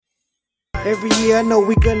Every year I know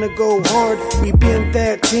we gonna go hard. We been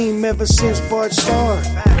that team ever since Bart started.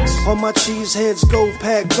 All my cheese heads go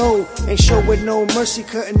pack go. Ain't showing no mercy,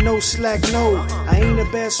 cutting no slack, no. I ain't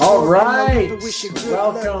a bad sport. All right.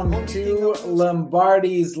 Welcome to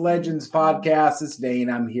Lombardi's Legends Podcast. It's Dane.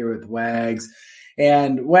 I'm here with Wags.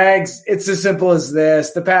 And Wags, it's as simple as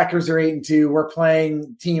this. The Packers are 8-2. We're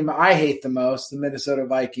playing team I hate the most, the Minnesota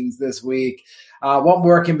Vikings, this week. What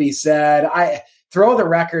more can be said? I throw the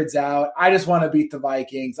records out. I just want to beat the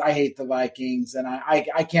Vikings. I hate the Vikings, and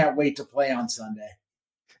I can't wait to play on Sunday.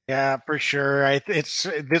 Yeah, for sure.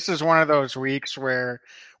 This is one of those weeks where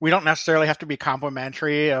we don't necessarily have to be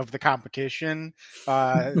complimentary of the competition.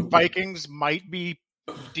 Vikings might be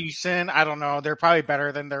decent. I don't know. They're probably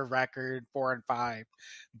better than their record 4-5,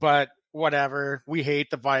 but whatever. We hate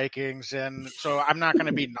the Vikings, and so I'm not going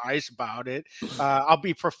to be nice about it. I'll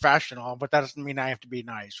be professional, but that doesn't mean I have to be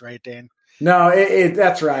nice, right, Dan? No,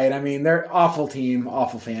 that's right. I mean, they're awful team,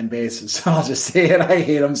 awful fan base. So I'll just say it. I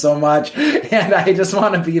hate them so much, and I just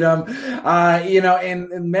want to beat them.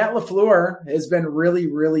 And Matt LaFleur has been really,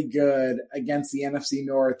 really good against the NFC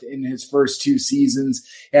North in his first 2 seasons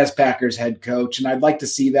as Packers head coach, and I'd like to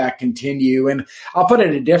see that continue. And I'll put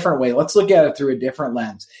it a different way. Let's look at it through a different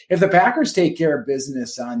lens. If the Packers take care of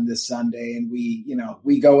business on this Sunday, and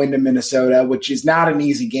we go into Minnesota, which is not an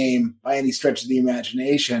easy game by any stretch of the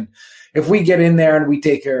imagination. If we get in there and we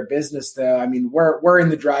take care of business, though, I mean, we're in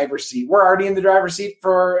the driver's seat. We're already in the driver's seat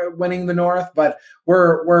for winning the North, but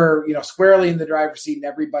we're squarely in the driver's seat, and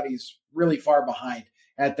everybody's really far behind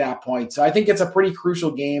at that point. So I think it's a pretty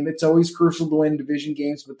crucial game. It's always crucial to win division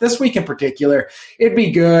games, but this week in particular, it'd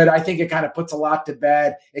be good. I think it kind of puts a lot to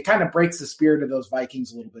bed. It kind of breaks the spirit of those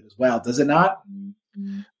Vikings a little bit as well, does it not?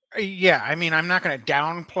 Yeah, I mean, I'm not going to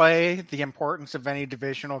downplay the importance of any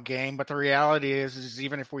divisional game, but the reality is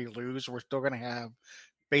even if we lose, we're still going to have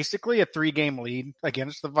basically a 3-game lead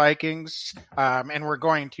against the Vikings, and we're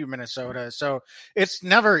going to Minnesota. So it's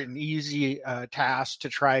never an easy task to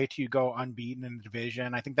try to go unbeaten in the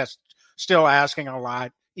division. I think that's still asking a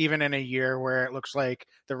lot, even in a year where it looks like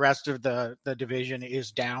the rest of the division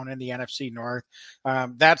is down in the NFC North.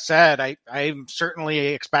 That said, I'm certainly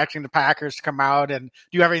expecting the Packers to come out and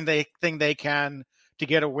do everything they can to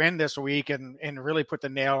get a win this week and really put the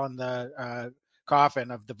nail in the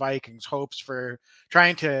coffin of the Vikings' hopes for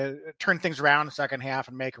trying to turn things around in the second half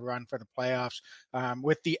and make a run for the playoffs.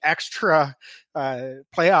 With the extra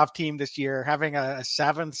playoff team this year having a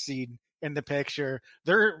 7th seed in the picture,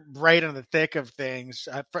 they're right in the thick of things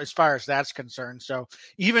as far as that's concerned. So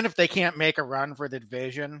even if they can't make a run for the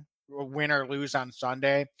division, win or lose on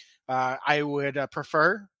Sunday, I would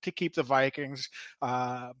prefer to keep the Vikings.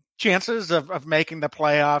 Chances of making the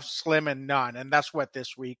playoffs slim and none, and that's what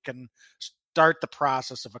this week can start the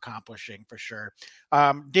process of accomplishing for sure.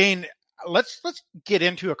 Dane, let's get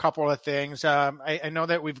into a couple of things. I know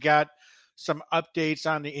that we've got some updates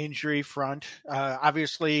on the injury front.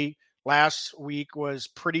 Obviously, last week was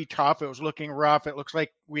pretty tough. It was looking rough. It looks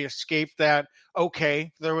like we escaped that.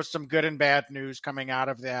 Okay, there was some good and bad news coming out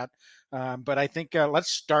of that. But I think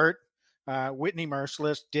let's start. Whitney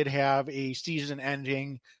Merciless did have a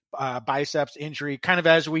season-ending biceps injury, kind of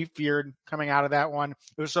as we feared coming out of that one.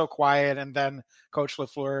 It was so quiet, and then Coach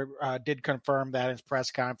LaFleur did confirm that in his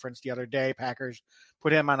press conference the other day. Packers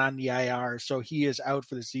put him on the IR, so he is out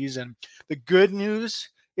for the season. The good news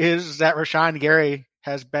is that Rashawn Gary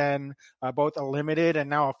has been both a limited and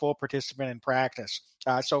now a full participant in practice.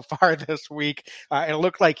 So far this week, it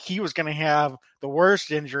looked like he was going to have the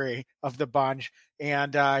worst injury of the bunch,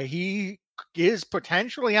 and he is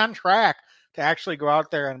potentially on track to actually go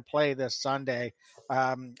out there and play this Sunday.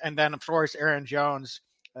 And then, of course, Aaron Jones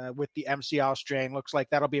with the MCL strain looks like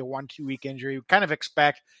that'll be a 1-2 week injury. We kind of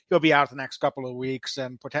expect he'll be out the next couple of weeks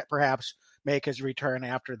and perhaps make his return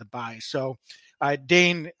after the bye. So,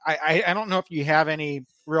 Dane, I don't know if you have any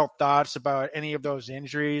real thoughts about any of those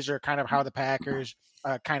injuries or kind of how the Packers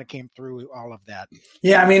kind of came through all of that.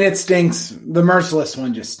 Yeah, I mean, it stinks. The Merciless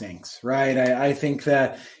one just stinks, right? I think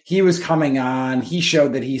that he was coming on. He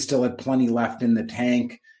showed that he still had plenty left in the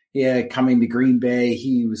tank. Yeah, coming to Green Bay,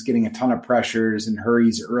 he was getting a ton of pressures and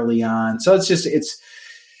hurries early on. So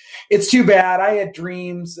it's too bad. I had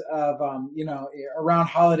dreams of, around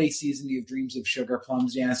holiday season, you have dreams of sugar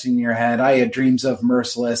plums dancing in your head. I had dreams of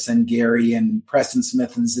Merciless and Gary and Preston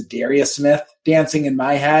Smith and Zadarius Smith dancing in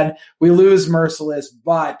my head. We lose Merciless,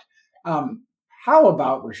 but how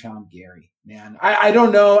about Rashawn Gary, man? I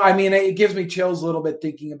don't know. I mean, it gives me chills a little bit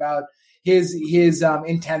thinking about his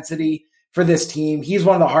intensity for this team. He's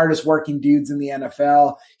one of the hardest working dudes in the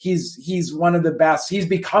NFL. He's one of the best. He's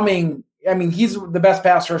the best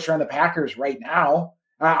pass rusher on the Packers right now.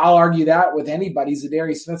 I'll argue that with anybody.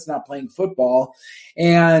 Zadarius Smith's not playing football.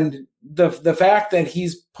 And the fact that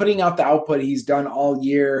he's putting out the output he's done all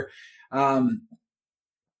year,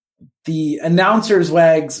 the announcers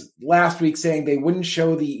wags last week saying they wouldn't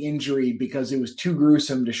show the injury because it was too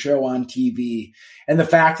gruesome to show on TV. And the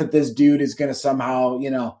fact that this dude is going to somehow,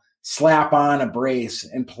 slap on a brace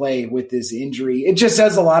and play with this injury, it just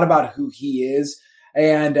says a lot about who he is.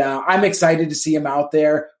 And I'm excited to see him out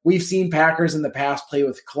there. We've seen Packers in the past play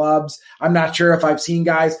with clubs. I'm not sure if I've seen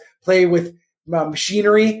guys play with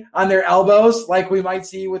machinery on their elbows like we might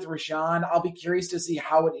see with Rashawn. I'll be curious to see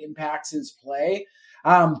how it impacts his play.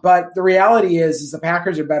 But the reality is the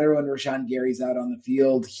Packers are better when Rashawn Gary's out on the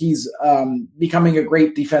field. He's becoming a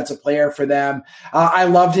great defensive player for them. I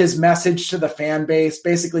loved his message to the fan base,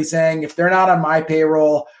 basically saying, if they're not on my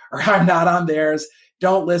payroll or I'm not on theirs,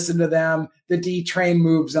 don't listen to them. The D train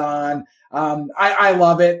moves on. I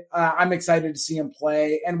love it. I'm excited to see him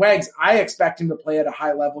play. And Wags, I expect him to play at a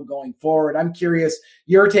high level going forward. I'm curious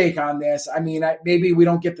your take on this. I mean, maybe we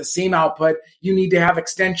don't get the same output. You need to have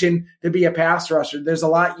extension to be a pass rusher. There's a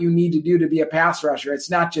lot you need to do to be a pass rusher. It's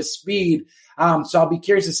not just speed. So I'll be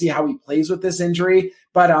curious to see how he plays with this injury.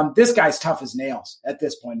 But this guy's tough as nails at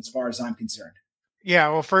this point, as far as I'm concerned. Yeah,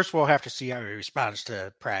 well, first we'll have to see how he responds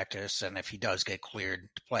to practice and if he does get cleared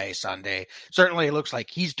to play Sunday. Certainly it looks like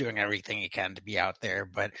he's doing everything he can to be out there,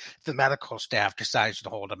 but if the medical staff decides to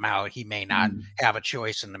hold him out, he may not have a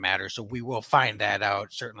choice in the matter. So we will find that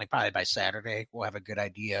out certainly probably by Saturday. We'll have a good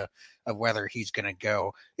idea of whether he's going to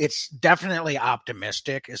go. It's definitely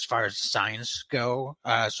optimistic as far as the signs go.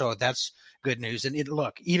 So that's good news. And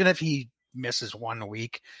look, even if he misses 1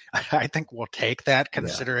 week, I think we'll take that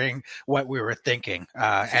considering what we were thinking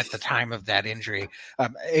at the time of that injury.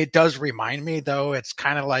 It does remind me, though, it's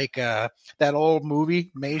kind of like that old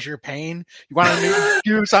movie, Major Pain. You want to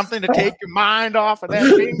do something to take your mind off of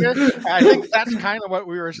that finger? I think that's kind of what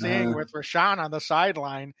we were seeing with Rashawn on the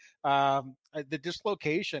sideline. The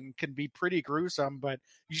dislocation can be pretty gruesome, but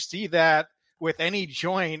you see that with any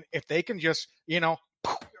joint, if they can just,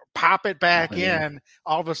 pop it back in,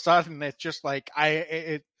 all of a sudden it's just like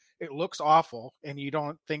it looks awful, and you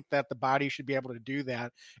don't think that the body should be able to do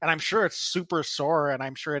that. And I'm sure it's super sore, and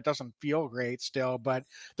I'm sure it doesn't feel great still, but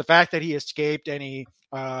the fact that he escaped any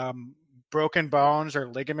broken bones or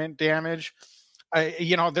ligament damage,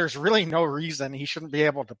 there's really no reason he shouldn't be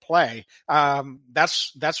able to play.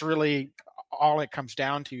 That's really all it comes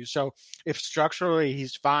down to. So if structurally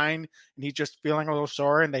he's fine and he's just feeling a little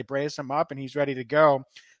sore and they brace him up and he's ready to go,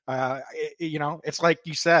 it's like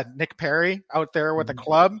you said, Nick Perry out there with the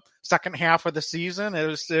club, second half of the season, it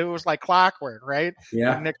was like clockwork, right?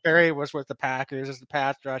 Yeah. And Nick Perry was with the Packers as the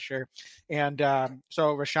pass rusher. And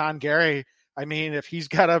so Rashawn Gary, I mean, if he's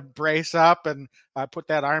got to brace up and put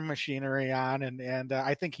that arm machinery on, and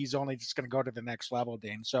I think he's only just going to go to the next level,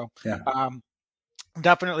 Dane. So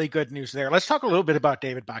definitely good news there. Let's talk a little bit about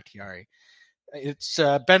David Bakhtiari. It's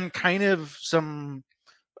been kind of some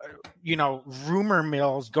rumor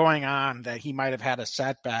mills going on that he might have had a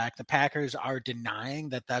setback. The Packers are denying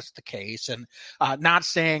that that's the case, and not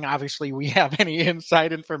saying obviously we have any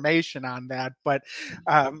inside information on that, but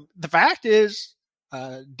the fact is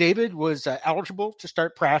David was eligible to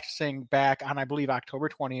start practicing back on, I believe, October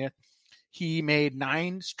 20th. He made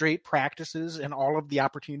 9 straight practices and all of the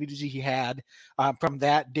opportunities he had from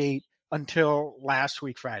that date until last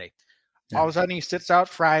week, Friday. All of a sudden he sits out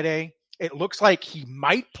Friday. It looks like he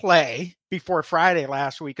might play before Friday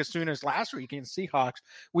last week, as soon as last week in Seahawks.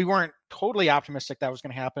 We weren't totally optimistic that was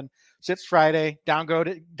going to happen. Sits Friday,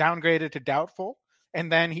 downgraded to doubtful,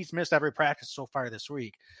 and then he's missed every practice so far this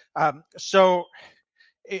week. Coach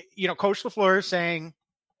LaFleur is saying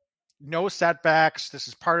no setbacks. This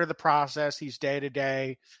is part of the process. He's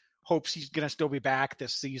day-to-day. Hopes he's going to still be back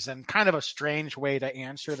this season. Kind of a strange way to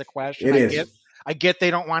answer the question. I get they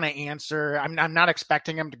don't want to answer. I'm not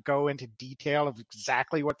expecting them to go into detail of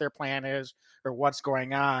exactly what their plan is or what's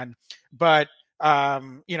going on. But,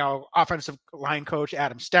 offensive line coach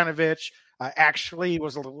Adam Stenavich actually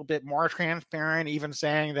was a little bit more transparent, even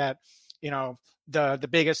saying that, the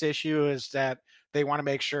biggest issue is that they want to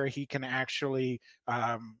make sure he can actually,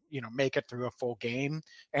 make it through a full game.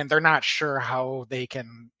 And they're not sure how they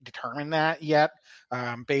can determine that yet,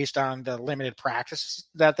 based on the limited practice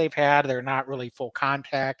that they've had. They're not really full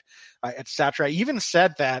contact, et cetera. I even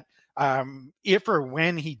said that if or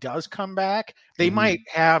when he does come back, they might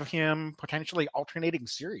have him potentially alternating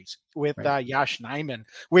series with Yosh Nijman,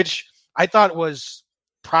 which I thought was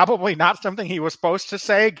probably not something he was supposed to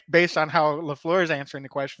say based on how LaFleur is answering the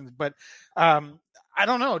questions. But I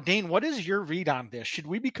don't know, Dane. What is your read on this? Should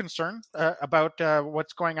we be concerned about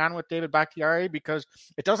what's going on with David Bakhtiari? Because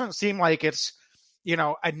it doesn't seem like it's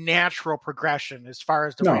a natural progression as far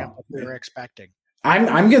as the ramp up we were expecting.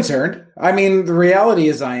 I'm concerned. I mean, the reality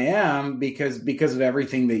is I am because of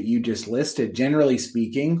everything that you just listed. Generally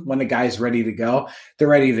speaking, when a guy's ready to go, they're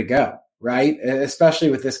ready to go, right?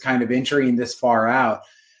 Especially with this kind of injury and this far out.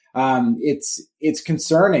 It's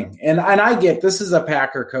concerning. And I get this is a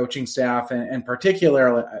Packer coaching staff and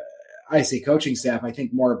particularly I say coaching staff, I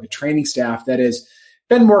think more of a training staff that has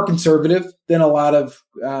been more conservative than a lot of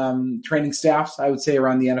training staffs, I would say,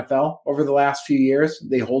 around the NFL over the last few years.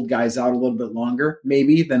 They hold guys out a little bit longer,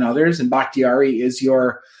 maybe, than others. And Bakhtiari is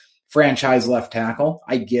your franchise left tackle.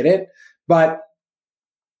 I get it. But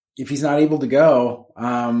if he's not able to go,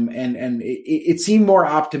 and it seemed more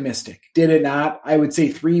optimistic, did it not? I would say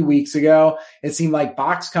 3 weeks ago, it seemed like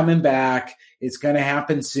Bach's coming back. It's going to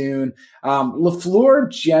happen soon.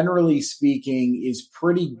 LaFleur, generally speaking, is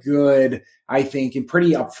pretty good, I think, and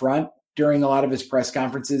pretty upfront during a lot of his press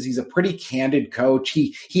conferences. He's a pretty candid coach.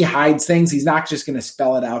 He hides things. He's not just going to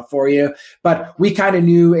spell it out for you. But we kind of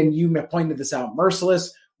knew, and you pointed this out,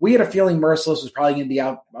 Merciless. We had a feeling Merciless was probably going to be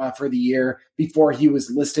out for the year before he was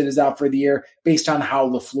listed as out for the year based on how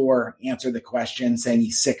LaFleur answered the question, saying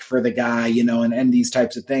he's sick for the guy, and these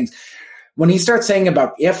types of things. When he starts saying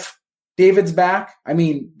about if David's back, I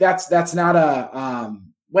mean, that's not a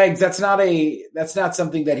Wags. That's not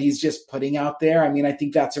something that he's just putting out there. I mean, I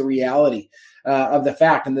think that's a reality of the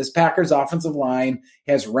fact. And this Packers offensive line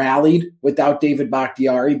has rallied without David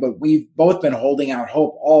Bakhtiari, but we've both been holding out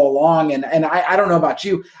hope all along. And I don't know about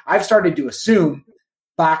you. I've started to assume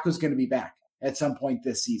Bach was going to be back at some point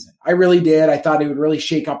this season. I really did. I thought it would really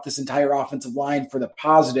shake up this entire offensive line for the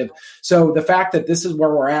positive. So the fact that this is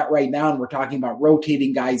where we're at right now, and we're talking about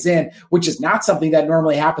rotating guys in, which is not something that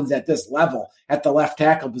normally happens at this level at the left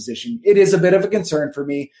tackle position, it is a bit of a concern for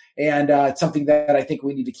me. And it's something that I think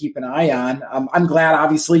we need to keep an eye on. I'm glad,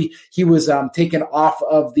 obviously, he was taken off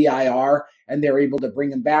of the IR and they're able to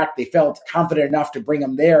bring him back. They felt confident enough to bring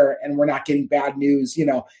him there, and we're not getting bad news.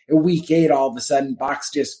 In week 8, all of a sudden,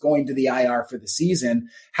 Bach's just going to the IR for the season.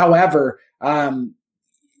 However, I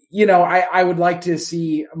would like to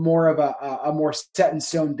see more of a more set in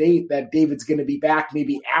stone date that David's going to be back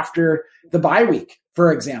maybe after the bye week,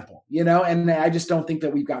 for example, and I just don't think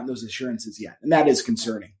that we've gotten those assurances yet. And that is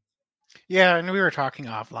concerning. Yeah. And we were talking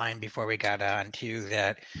offline before we got on too,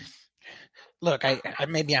 that look, I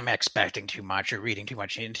maybe I'm expecting too much or reading too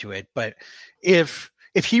much into it, but if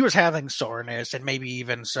he was having soreness and maybe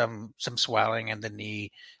even some swelling in the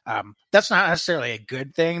knee, that's not necessarily a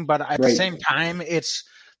good thing. But at the same time,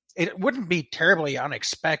 it wouldn't be terribly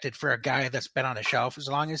unexpected for a guy that's been on the shelf as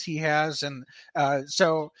long as he has. And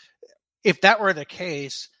so if that were the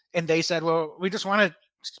case, and they said, well, we just want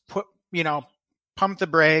to pump the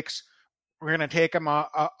brakes, we're going to take him,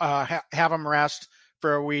 have him rest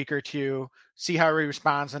for a week or two, see how he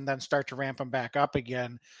responds, and then start to ramp him back up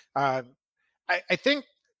again. I think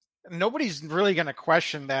nobody's really going to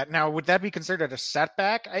question that. Now, would that be considered a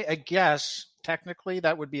setback? I guess technically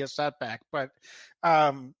that would be a setback, but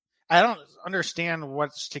I don't understand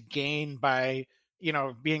what's to gain by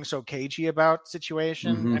being so cagey about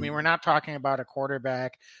situation. Mm-hmm. I mean, we're not talking about a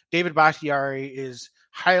quarterback. David Bakhtiari is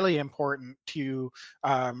highly important to,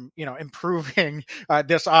 improving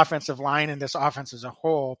this offensive line and this offense as a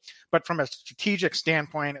whole. But from a strategic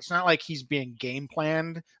standpoint, it's not like he's being game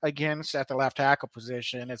planned against at the left tackle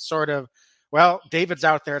position. It's sort of, well, David's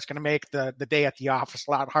out there. It's going to make the day at the office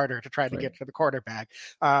a lot harder to try to get to the quarterback.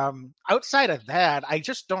 Outside of that, I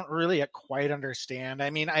just don't really quite understand.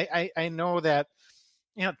 I mean, I know that,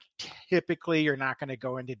 typically you're not going to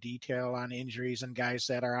go into detail on injuries and guys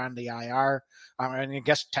that are on the IR. And I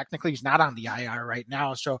guess technically he's not on the IR right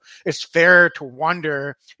now. So it's fair to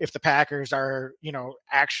wonder if the Packers are,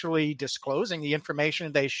 actually disclosing the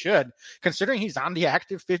information they should, considering he's on the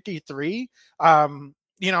active 53.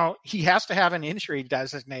 He has to have an injury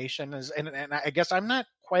designation, and I guess I'm not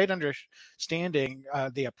quite understanding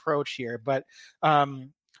the approach here. But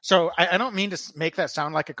so I don't mean to make that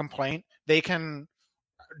sound like a complaint.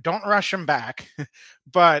 Don't rush him back,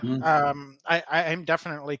 but I'm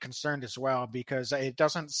definitely concerned as well, because it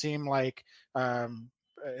doesn't seem like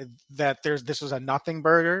that this is a nothing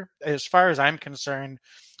burger. As far as I'm concerned,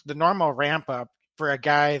 the normal ramp up for a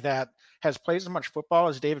guy that has played as much football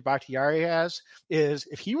as David Bakhtiari has is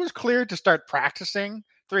if he was cleared to start practicing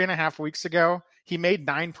 3.5 weeks ago, he made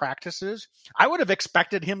 9 practices. I would have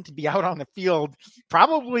expected him to be out on the field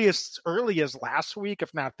probably as early as last week,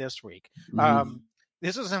 if not this week. Mm-hmm.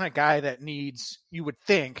 This isn't a guy that needs, you would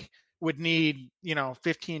think, would need,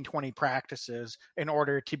 15, 20 practices in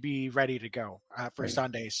order to be ready to go for Right.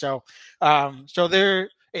 Sunday. So,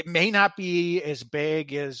 it may not be as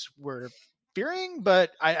big as we're fearing,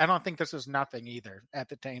 but I don't think this is nothing either at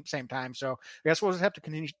the same time. So I guess we'll just have to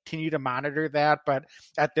continue to monitor that. But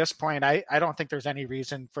at this point, I don't think there's any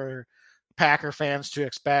reason for Packer fans to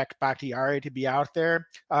expect Bakhtiari to be out there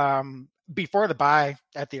before the bye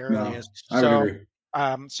at the earliest. No, I would agree.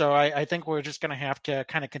 So I think we're just going to have to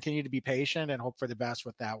kind of continue to be patient and hope for the best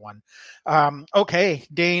with that one. Okay,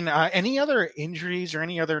 Dane, any other injuries or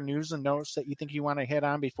any other news and notes that you think you want to hit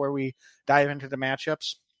on before we dive into the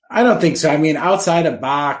matchups? I don't think so. I mean, outside of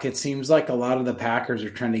Bach, it seems like a lot of the Packers are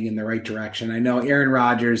trending in the right direction. I know Aaron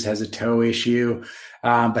Rodgers has a toe issue,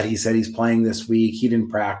 but he said he's playing this week. He didn't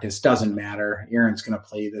practice. Doesn't matter. Aaron's going to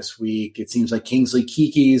play this week. It seems like Kingsley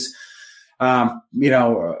Kiki's,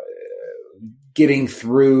 getting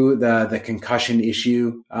through the concussion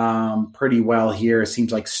issue pretty well here. It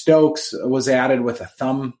seems like Stokes was added with a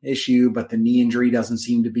thumb issue, but the knee injury doesn't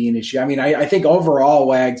seem to be an issue. I mean, I think overall,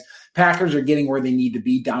 Wags, Packers are getting where they need to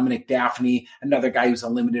be. Dominic Daphne, another guy who's a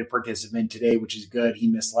limited participant today, which is good. He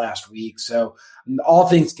missed last week. So all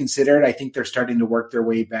things considered, I think they're starting to work their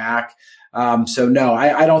way back. So no,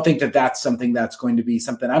 I don't think that that's something that's going to be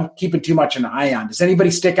something I'm keeping too much an eye on. Does anybody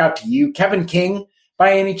stick out to you? Kevin King,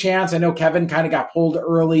 by any chance? I know Kevin kind of got pulled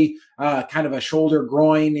early, kind of a shoulder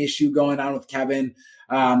groin issue going on with Kevin.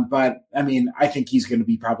 But I mean, I think he's going to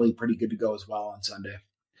be probably pretty good to go as well on Sunday.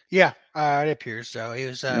 Yeah, it appears so. He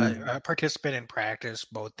was a participant in practice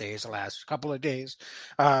both days, the last couple of days.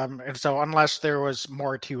 And so unless there was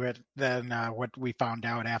more to it than what we found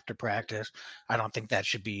out after practice, I don't think that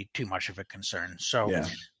should be too much of a concern. So,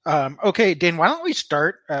 okay, Dan, why don't we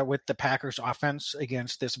start with the Packers offense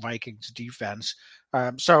against this Vikings defense?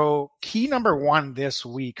 So key number one this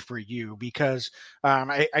week for you, because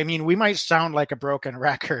I mean, we might sound like a broken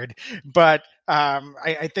record, but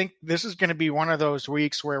I think this is going to be one of those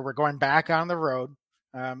weeks where we're going back on the road.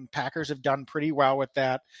 Packers have done pretty well with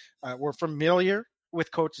that. We're familiar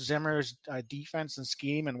with Coach Zimmer's defense and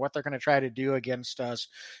scheme and what they're going to try to do against us.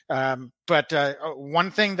 But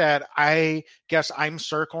one thing that I guess I'm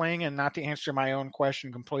circling, and not to answer my own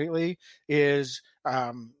question completely, is,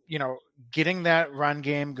 getting that run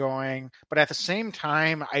game going. But at the same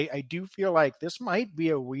time, I do feel like this might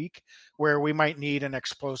be a week where we might need an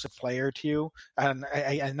explosive play or two. And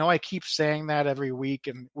I know I keep saying that every week,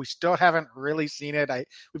 and we still haven't really seen it.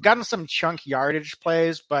 We've gotten some chunk yardage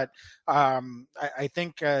plays, but I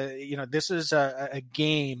think, this is a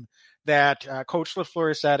game that Coach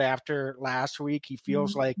LaFleur said after last week, he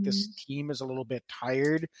feels like this team is a little bit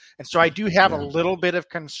tired. And so I do have a little bit of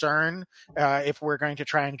concern if we're going to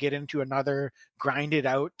try and get into another grinded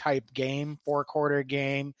out type game, 4-quarter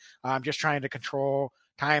game, just trying to control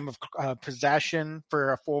time of possession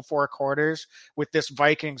for a full 4 quarters. With this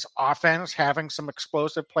Vikings offense having some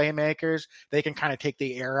explosive playmakers, they can kind of take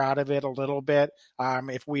the air out of it a little bit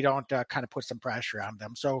if we don't kind of put some pressure on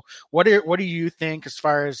them. So what do you think as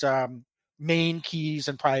far as main keys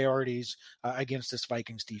and priorities against this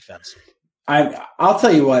Vikings defense? I'll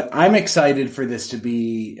tell you what, I'm excited for this to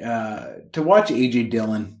be to watch AJ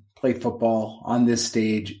Dillon play football on this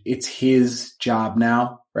stage. It's his job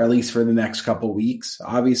now, or at least for the next couple weeks,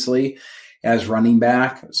 obviously, as running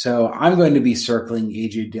back. So I'm going to be circling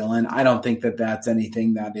AJ Dillon. I don't think that that's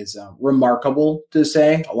anything that is remarkable to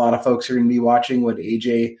say. A lot of folks are going to be watching what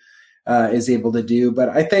AJ is able to do. But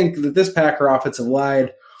I think that this Packer offensive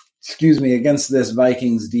line, against this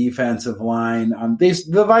Vikings defensive line,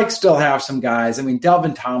 the Vikes still have some guys. I mean,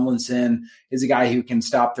 Delvin Tomlinson is a guy who can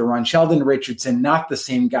stop the run. Sheldon Richardson, not the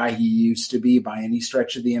same guy he used to be by any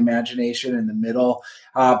stretch of the imagination in the middle,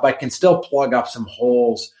 but can still plug up some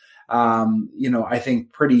holes. I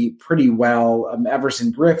think pretty well.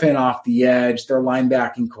 Everson Griffin off the edge, their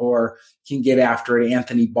linebacking core can get after it.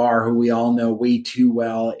 Anthony Barr, who we all know way too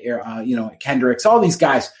well, Kendricks, all these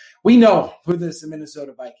guys. We know who this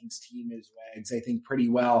Minnesota Vikings team is, Wags, I think pretty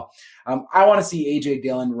well. I want to see A.J.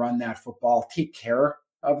 Dillon run that football, take care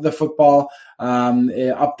of the football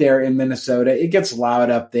up there in Minnesota. It gets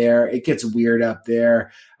loud up there. It gets weird up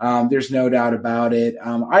there. There's no doubt about it.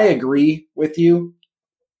 I agree with you.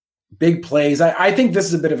 Big plays. I think this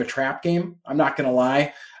is a bit of a trap game. I'm not going to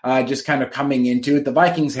lie. Just kind of coming into it. The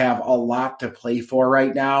Vikings have a lot to play for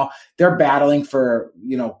right now. They're battling for,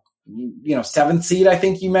 7th seed, I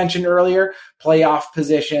think you mentioned earlier, playoff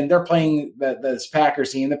position. They're playing this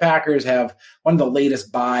Packers team. The Packers have one of the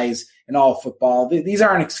latest buys in all of football. These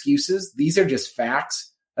aren't excuses. These are just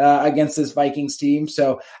facts. against this Vikings team.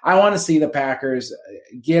 So I want to see the Packers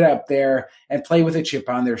get up there and play with a chip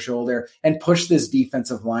on their shoulder and push this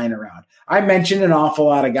defensive line around. I mentioned an awful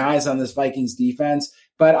lot of guys on this Vikings defense,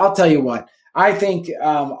 but I'll tell you what, I think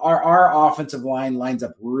our offensive line lines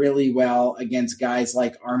up really well against guys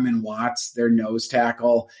like Armin Watts, their nose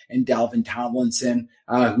tackle, and Dalvin Tomlinson,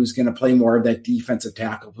 who's going to play more of that defensive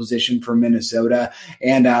tackle position for Minnesota.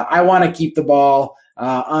 And I want to keep the ball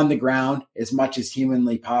on the ground as much as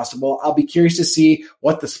humanly possible. I'll be curious to see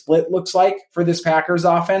what the split looks like for this Packers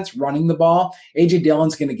offense running the ball. A.J.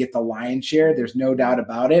 Dillon's going to get the lion's share. There's no doubt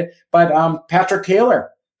about it. But Patrick Taylor,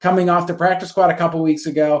 coming off the practice squad a couple weeks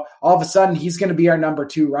ago, all of a sudden he's going to be our number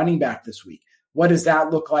 2 running back this week. What does that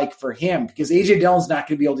look like for him? Because A.J. Dillon's not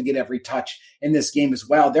going to be able to get every touch in this game as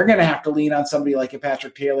well. They're going to have to lean on somebody like a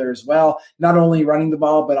Patrick Taylor as well, not only running the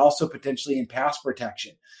ball, but also potentially in pass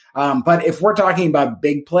protection. But if we're talking about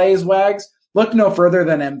big plays, Wags, look no further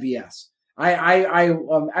than MVS.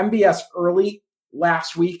 MVS early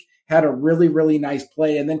last week had a really, really nice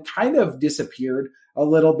play and then kind of disappeared a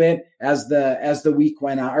little bit as the week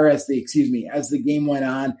went on, or as the game went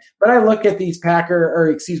on. But I look at these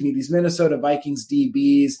these Minnesota Vikings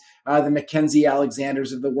DBs, the Mackenzie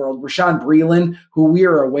Alexanders of the world, Rashawn Breeland, who we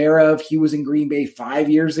are aware of. He was in Green Bay 5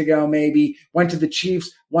 years ago, maybe, went to the Chiefs,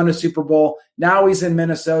 won a Super Bowl. Now he's in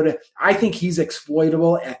Minnesota. I think he's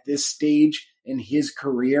exploitable at this stage in his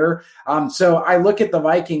career. So I look at the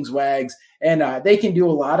Vikings, Wags, and they can do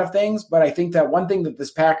a lot of things, but I think that one thing that this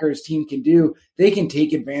Packers team can do, they can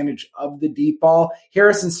take advantage of the deep ball.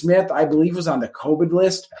 Harrison Smith, I believe, was on the COVID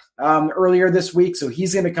list earlier this week, so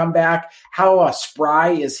he's going to come back. How spry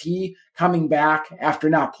is he coming back after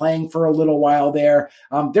not playing for a little while there?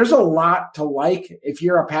 There's a lot to like if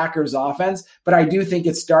you're a Packers offense, but I do think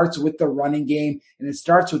it starts with the running game, and it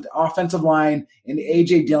starts with the offensive line and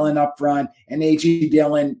A.J. Dillon up front, and A.J.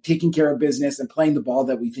 Dillon taking care of business and playing the ball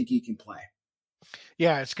that we think he can play.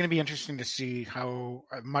 Yeah, it's going to be interesting to see how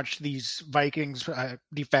much these Vikings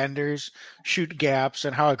defenders shoot gaps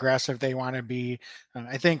and how aggressive they want to be.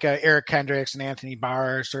 I think Eric Kendricks and Anthony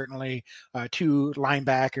Barr are certainly 2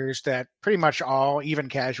 linebackers that pretty much all, even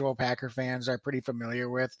casual Packer fans, are pretty familiar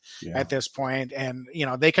with at this point. And,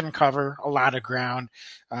 they can cover a lot of ground.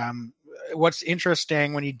 What's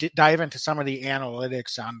interesting when you dive into some of the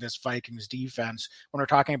analytics on this Vikings defense, when we're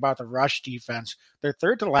talking about the rush defense, they're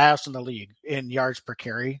third to last in the league in yards per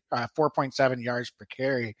carry, 4.7 yards per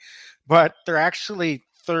carry, but they're actually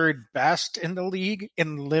third best in the league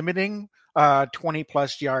in limiting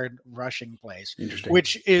 20-plus yard rushing plays,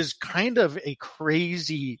 which is kind of a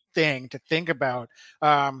crazy thing to think about.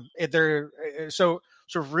 So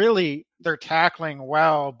really, they're tackling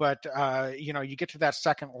well, but you get to that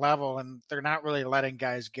second level, and they're not really letting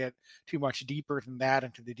guys get too much deeper than that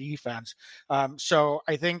into the defense. So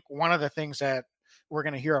I think one of the things that we're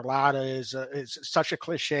going to hear a lot is such a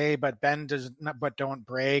cliche, but bend does not, but don't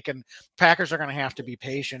break. And Packers are going to have to be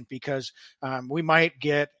patient because we might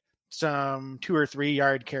get some 2 or 3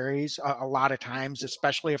 yard carries a lot of times,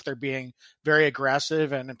 especially if they're being very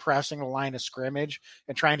aggressive and pressing the line of scrimmage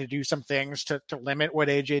and trying to do some things to limit what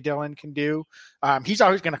A.J. Dillon can do. He's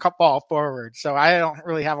always going to cut ball forward, so I don't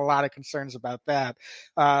really have a lot of concerns about that.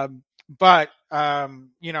 So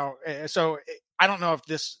I don't know if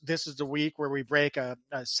this is the week where we break a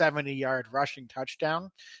 70-yard rushing touchdown.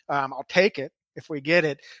 I'll take it if we get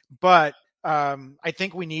it, but I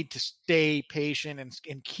think we need to stay patient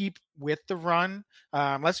and keep with the run.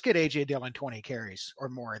 Let's get A.J. Dillon 20 carries or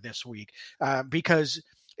more this week because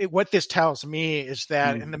what this tells me is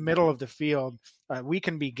that in the middle of the field, we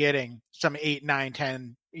can be getting some 8, 9,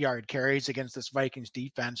 10 yard carries against this Vikings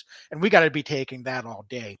defense, and we got to be taking that all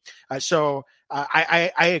day. So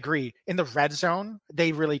I agree. In the red zone,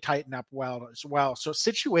 they really tighten up well as well. So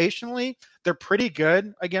situationally, they're pretty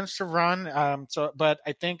good against the run. But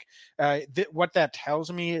I think what that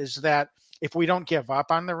tells me is that if we don't give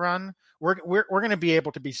up on the run, we're going to be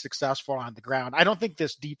able to be successful on the ground. I don't think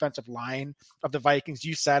this defensive line of the Vikings,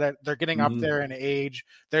 you said it, they're getting up there in age.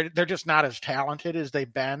 They're just not as talented as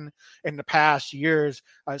they've been in the past years.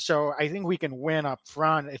 So I think we can win up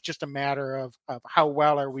front. It's just a matter of how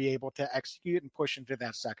well are we able to execute and push into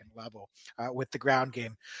that second level with the ground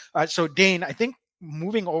game. So Dane, I think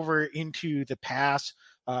moving over into the pass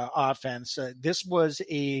offense, this was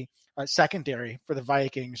a secondary for the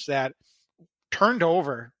Vikings that turned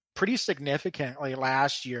over pretty significantly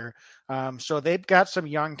last year. So they've got some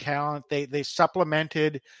young talent. They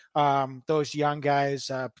supplemented those young guys,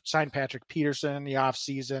 signed Patrick Peterson in the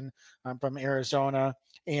offseason from Arizona.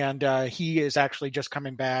 and he is actually just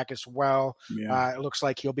coming back as well. Yeah. It looks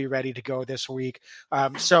like he'll be ready to go this week.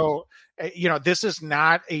 This is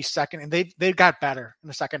not a second, and they got better in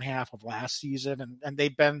the second half of last season, and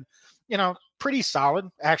they've been, pretty solid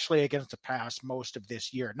actually against the pass most of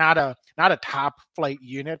this year. Not a top flight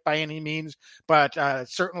unit by any means, but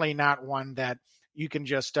certainly not one that you can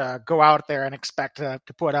just go out there and expect to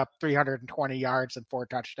put up 320 yards and 4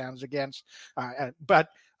 touchdowns against.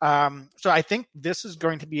 So I think this is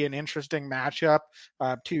going to be an interesting matchup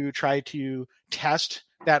to try to test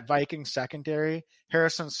that Vikings secondary.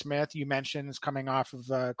 Harrison Smith, you mentioned, is coming off of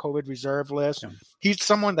the COVID reserve list. Yeah. He's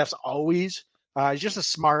someone that's always he's just a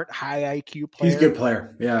smart, high IQ player. He's a good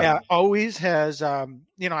player. Yeah. Always has, I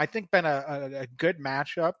think been a good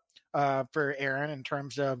matchup for Aaron in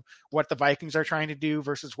terms of what the Vikings are trying to do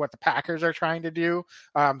versus what the Packers are trying to do.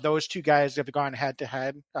 Those two guys have gone head to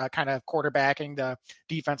head, kind of quarterbacking the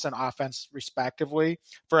defense and offense respectively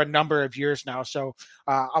for a number of years now. So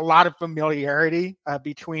a lot of familiarity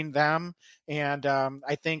between them. And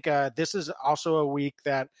I think this is also a week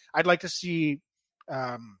that I'd like to see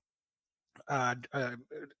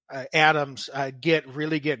Adams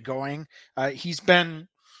get going. He's been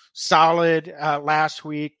solid last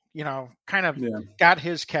week, got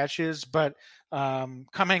his catches, but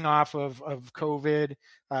coming off of COVID,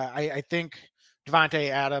 I think Devontae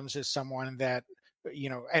Adams is someone that,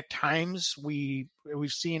 at times we've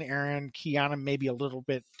seen Aaron key on him maybe a little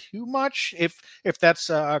bit too much, if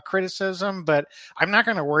that's a criticism, but I'm not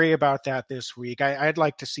going to worry about that this week. I'd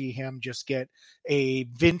like to see him just get a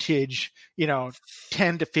vintage,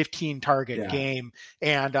 10 to 15 target game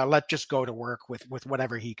and let just go to work with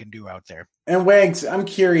whatever he can do out there. And Wags, I'm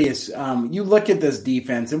curious, you look at this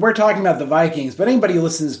defense and we're talking about the Vikings, but anybody who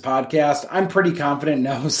listens to this podcast, I'm pretty confident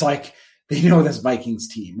knows they know this Vikings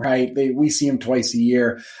team, right? We see them twice a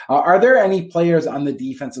year. Are there any players on the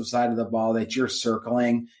defensive side of the ball that you're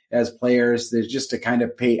circling as players that just to kind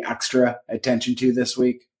of pay extra attention to this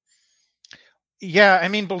week? Yeah, I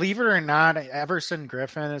mean, believe it or not, Everson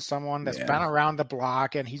Griffin is someone that's been around the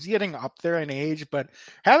block, and he's getting up there in age, but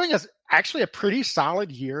having actually a pretty solid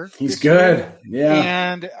year. He's good. Year.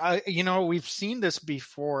 Yeah. And, we've seen this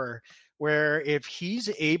before, where if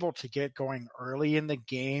he's able to get going early in the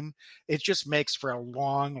game, it just makes for a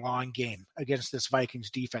long, long game against this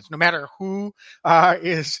Vikings defense, no matter who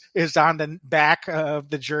is on the back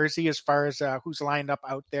of the jersey as far as who's lined up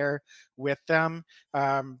out there with them,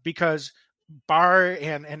 because Barr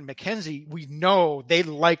and McKenzie, we know they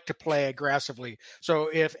like to play aggressively. So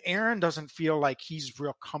if Aaron doesn't feel like he's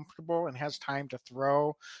real comfortable and has time to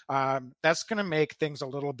throw, that's going to make things a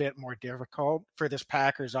little bit more difficult for this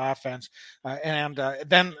Packers offense. And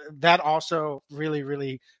then that also really,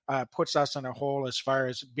 really puts us in a hole as far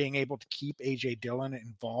as being able to keep A.J. Dillon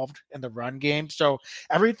involved in the run game. So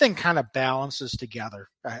everything kind of balances together,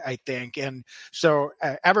 I think. And so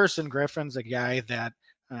Everson Griffin's a guy that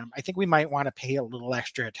I think we might want to pay a little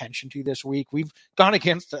extra attention to this week. We've gone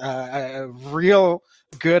against a real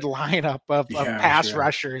good lineup of pass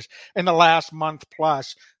rushers in the last month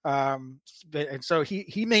plus. And so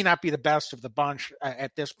he may not be the best of the bunch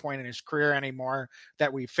at this point in his career anymore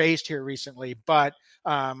that we faced here recently, but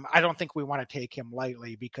I don't think we want to take him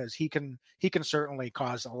lightly because he can certainly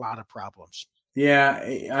cause a lot of problems. Yeah,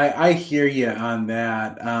 I hear you on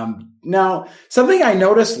that. Now, something I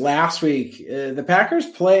noticed last week, the Packers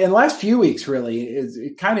play in the last few weeks really is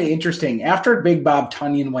kind of interesting. After Big Bob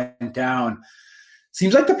Tunyon went down,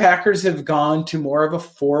 seems like the Packers have gone to more of a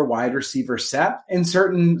 4 wide receiver set in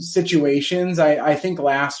certain situations. I think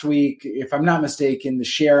last week, if I'm not mistaken, the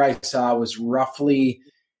share I saw was roughly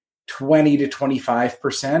 20 to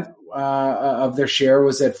 25% of their share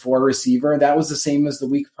was at 4 receiver. That was the same as the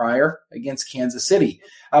week prior against Kansas City.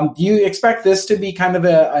 Do you expect this to be kind of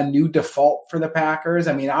a new default for the Packers?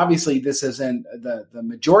 I mean, obviously this isn't the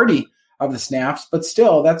majority of the snaps, but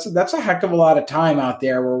still that's a heck of a lot of time out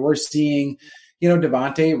there where we're seeing,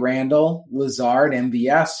 Devontae, Randall, Lazard,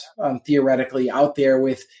 MVS theoretically out there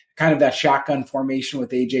with kind of that shotgun formation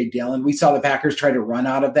with A.J. Dillon. We saw the Packers try to run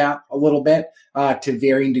out of that a little bit to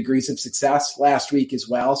varying degrees of success last week as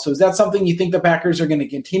well. So is that something you think the Packers are going to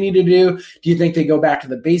continue to do? Do you think they go back to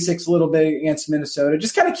the basics a little bit against Minnesota?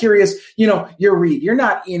 Just kind of curious, your read. You're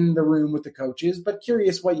not in the room with the coaches, but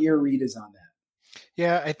curious what your read is on that.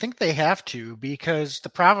 Yeah, I think they have to, because the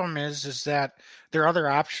problem is that their other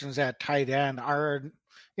options at tight end are,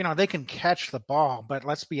 they can catch the ball, but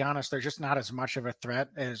let's be honest, they're just not as much of a threat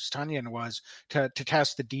as Tunyon was to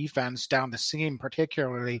test the defense down the seam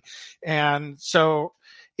particularly. And so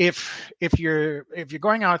if you're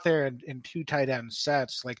going out there in two tight end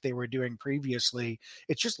sets like they were doing previously,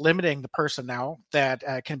 it's just limiting the personnel that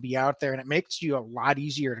can be out there, and it makes you a lot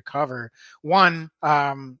easier to cover. One,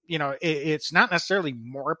 it's not necessarily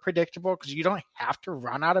more predictable because you don't have to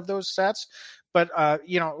run out of those sets. But,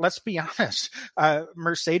 let's be honest,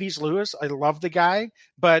 Mercedes Lewis, I love the guy,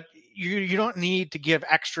 but you don't need to give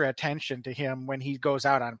extra attention to him when he goes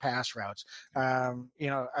out on pass routes.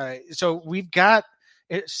 So we've got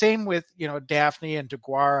same with, Daphne and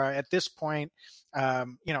DeGuara at this point.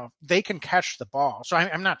 They can catch the ball. So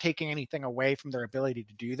I'm not taking anything away from their ability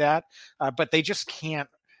to do that, but they just can't,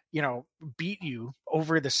 beat you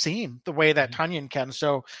over the seam the way that Tunyon can.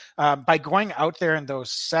 So by going out there in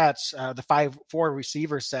those sets, the 5-4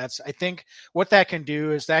 receiver sets, I think what that can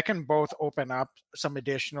do is that can both open up some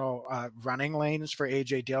additional running lanes for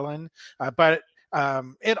AJ Dillon, but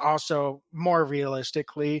it also more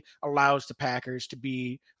realistically allows the Packers to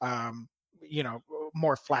be,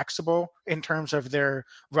 more flexible in terms of their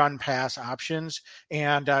run pass options.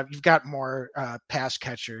 And you've got more pass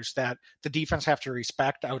catchers that the defense have to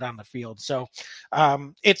respect out on the field. So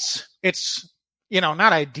it's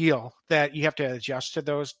not ideal that you have to adjust to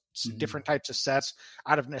those different types of sets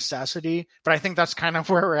out of necessity, but I think that's kind of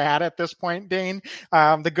where we're at this point, Dane.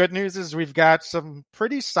 The good news is we've got some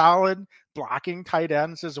pretty solid blocking tight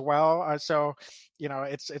ends as well. So,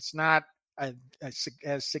 it's not as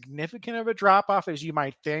significant of a drop off as you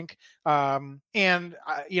might think. Sometimes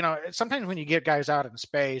when you get guys out in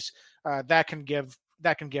space, that can give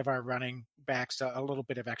our running backs a little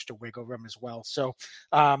bit of extra wiggle room as well. So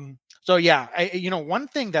yeah, one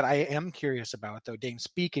thing that I am curious about though, Dane,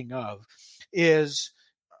 speaking of, is,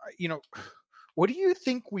 what do you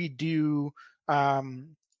think we do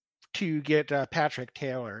to get Patrick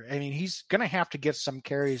Taylor? I mean, he's going to have to get some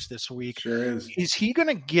carries this week. Sure is. Is he going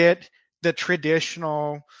to get the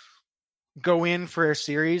traditional go in for a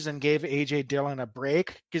series and gave AJ Dillon a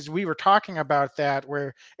break? Because we were talking about that,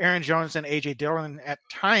 where Aaron Jones and AJ Dillon at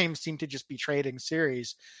times seem to just be trading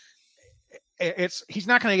series. He's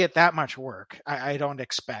not going to get that much work, I don't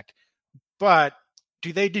expect. But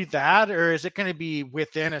do they do that, or is it going to be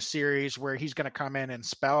within a series where he's going to come in and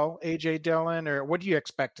spell AJ Dillon, or what do you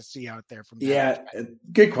expect to see out there from that? Yeah,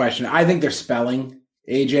 good question. I think they're spelling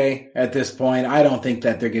AJ at this point. I don't think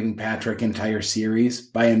that they're giving Patrick entire series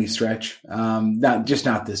by any stretch.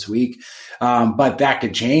 Not this week. But that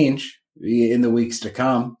could change in the weeks to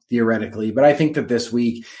come, theoretically. But I think that this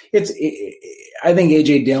week I think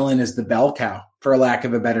AJ Dillon is the bell cow, for lack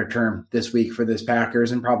of a better term, this week for this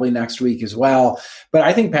Packers, and probably next week as well. But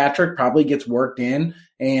I think Patrick probably gets worked in,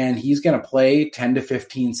 and he's going to play 10 to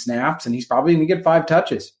 15 snaps, and he's probably going to get 5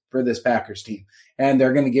 touches for this Packers team. And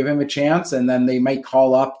they're going to give him a chance, and then they might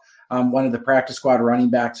call up one of the practice squad running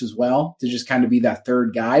backs as well to just kind of be that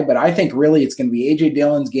third guy. But I think really it's going to be AJ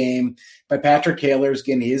Dillon's game, but Patrick Taylor's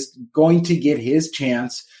going to get his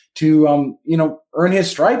chance to earn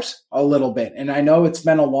his stripes a little bit. And I know it's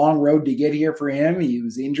been a long road to get here for him. He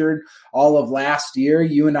was injured all of last year.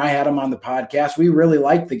 You and I had him on the podcast. We really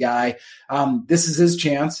like the guy. This is his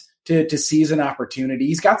chance to seize an opportunity.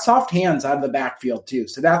 He's got soft hands out of the backfield too.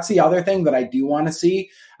 So that's the other thing that I do want to see,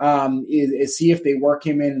 is see if they work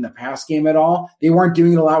him in the pass game at all. They weren't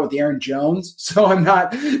doing it a lot with Aaron Jones, so I'm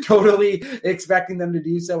not totally expecting them to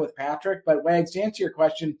do so with Patrick. But Wags, to answer your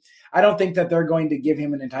question, I don't think that they're going to give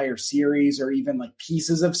him an entire series or even like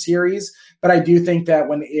pieces of series. But I do think that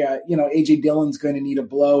when, AJ Dillon's going to need a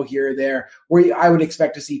blow here or there, where I would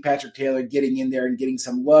expect to see Patrick Taylor getting in there and getting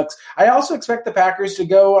some looks. I also expect the Packers to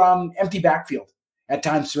go empty backfield at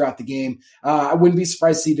times throughout the game. I wouldn't be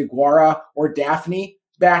surprised to see DeGuara or Daphne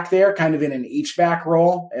back there, kind of in an H-back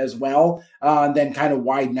role as well, then kind of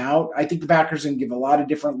widen out. I think the Packers are going to give a lot of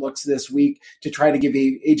different looks this week to try to give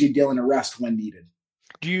AJ Dillon a rest when needed.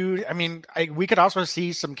 We could also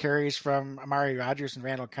see some carries from Amari Rodgers and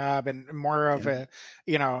Randall Cobb, and more of a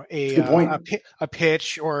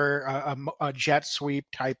pitch or a jet sweep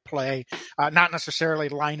type play, not necessarily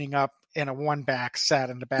lining up in a one back set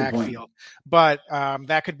in the backfield, but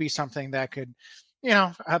that could be something that could,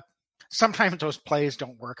 sometimes those plays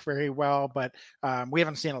don't work very well, but we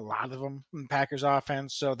haven't seen a lot of them in Packers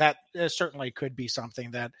offense. So that certainly could be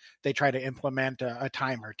something that they try to implement a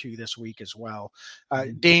time or two this week as well.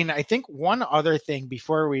 Dane, I think one other thing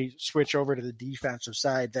before we switch over to the defensive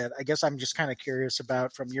side that I guess I'm just kind of curious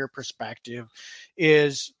about from your perspective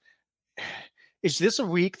is this a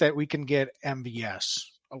week that we can get MVS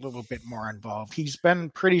a little bit more involved? He's been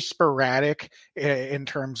pretty sporadic in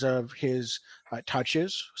terms of his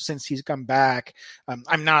touches since he's come back.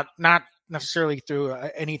 I'm not necessarily through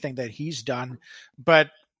anything that he's done,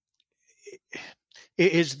 but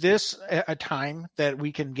Is this a time that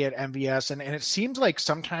we can get MVS? And it seems like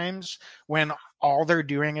sometimes when all they're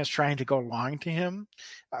doing is trying to go long to him,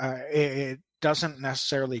 it doesn't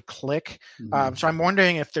necessarily click. So I'm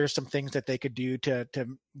wondering if there's some things that they could do to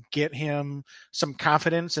get him some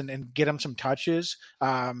confidence and get him some touches,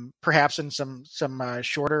 perhaps in some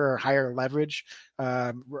shorter or higher leverage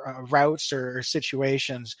routes or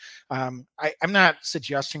situations. I'm not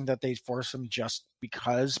suggesting that they force him just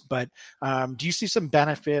because, but do you see some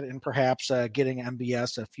benefit in perhaps getting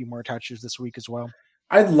MVS a few more touches this week as well?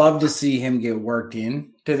 I'd love to see him get worked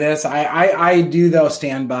in to this. I do, though,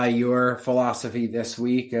 stand by your philosophy this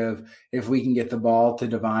week of if we can get the ball to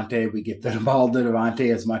Devontae, we get the ball to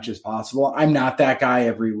Devontae as much as possible. I'm not that guy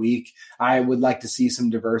every week. I would like to see some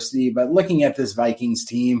diversity, but looking at this Vikings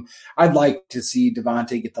team, I'd like to see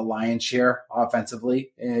Devontae get the lion's share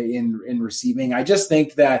offensively in receiving. I just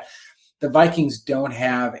think that the Vikings don't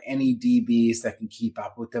have any DBs that can keep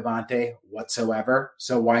up with Devontae whatsoever.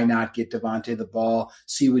 So why not get Devontae the ball,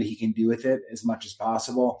 see what he can do with it as much as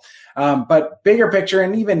possible. But bigger picture,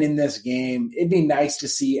 and even in this game, it'd be nice to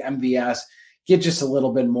see MVS get just a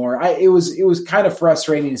little bit more. It was kind of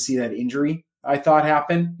frustrating to see that injury, I thought,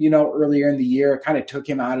 happen, earlier in the year. It kind of took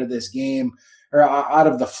him out of this game, or out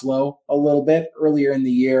of the flow a little bit earlier in the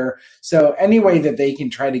year. So any way that they can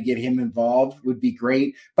try to get him involved would be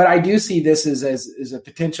great. But I do see this as a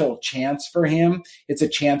potential chance for him. It's a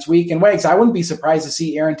chance week. And Wags, I wouldn't be surprised to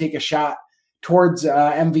see Aaron take a shot towards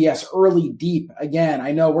MVS early deep. Again,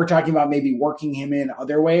 I know we're talking about maybe working him in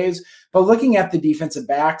other ways, but looking at the defensive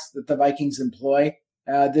backs that the Vikings employ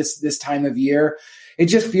this time of year, it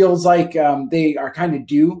just feels like they are kind of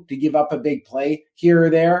due to give up a big play here or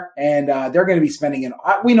there, and they're going to be spending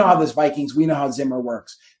we know how this Vikings, we know how Zimmer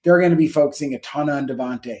works. They're going to be focusing a ton on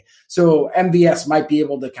Devontae. So MVS might be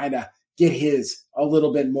able to kind of get his a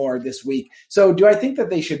little bit more this week. So do I think that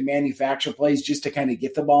they should manufacture plays just to kind of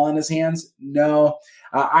get the ball in his hands? No,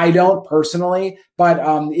 I don't personally, but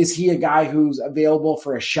is he a guy who's available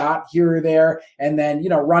for a shot here or there? And then,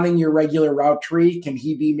 running your regular route tree, can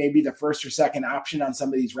he be maybe the first or second option on some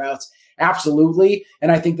of these routes? Absolutely.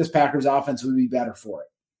 And I think this Packers offense would be better for it.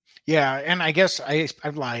 Yeah, and I guess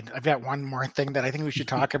I've lied. I've got one more thing that I think we should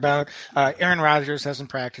talk about. Aaron Rodgers hasn't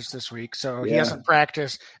practiced this week, so he hasn't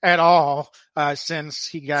practiced at all since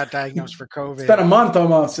he got diagnosed for COVID. It's been a month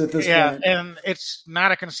almost at this point. Yeah, and it's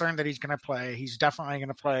not a concern that he's going to play. He's definitely going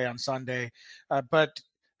to play on Sunday. But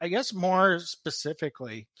I guess more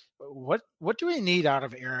specifically, what do we need out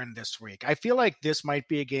of Aaron this week? I feel like this might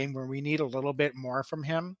be a game where we need a little bit more from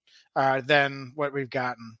him than what we've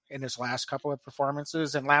gotten in his last couple of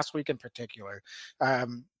performances, and last week in particular.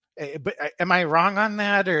 But am I wrong on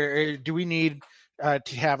that, or do we need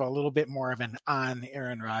to have a little bit more of an on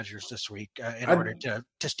Aaron Rodgers this week in order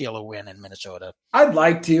to steal a win in Minnesota? I'd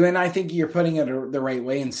like to, and I think you're putting it the right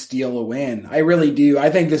way and steal a win. I really do.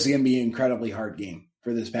 I think this is going to be an incredibly hard game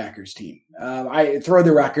for this Packers team. I throw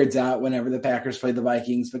the records out whenever the Packers play the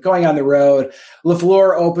Vikings, but going on the road,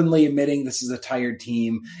 LaFleur openly admitting this is a tired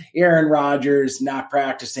team, Aaron Rodgers not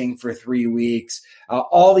practicing for 3 weeks,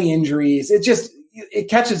 all the injuries, it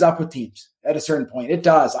catches up with teams at a certain point. It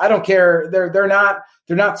does. I don't care. They're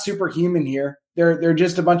not superhuman here. They're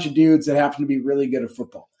just a bunch of dudes that happen to be really good at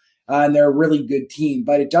football. And they're a really good team,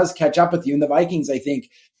 but it does catch up with you. And the Vikings, I think,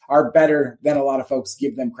 are better than a lot of folks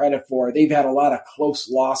give them credit for. They've had a lot of close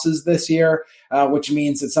losses this year, which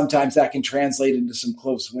means that sometimes that can translate into some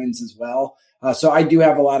close wins as well. So I do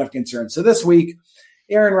have a lot of concerns. So this week,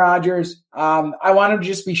 Aaron Rodgers, I want him to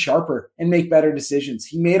just be sharper and make better decisions.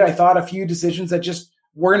 He made, I thought, a few decisions that just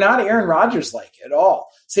were not Aaron Rodgers-like at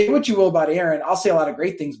all. Say what you will about Aaron. I'll say a lot of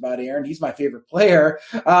great things about Aaron. He's my favorite player.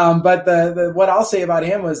 But what I'll say about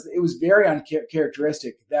him was it was very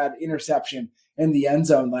uncharacteristic, that interception in the end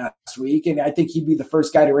zone last week. And I think he'd be the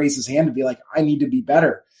first guy to raise his hand and be like, I need to be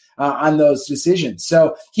better on those decisions.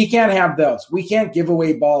 So he can't have those. We can't give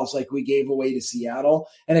away balls like we gave away to Seattle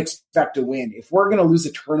and expect to win. If we're going to lose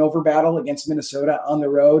a turnover battle against Minnesota on the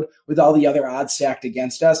road with all the other odds stacked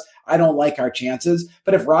against us, I don't like our chances.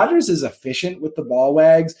 But if Rodgers is efficient with the ball,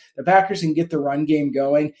 Wags, the Packers can get the run game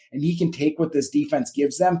going and he can take what this defense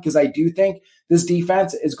gives them, because I do think this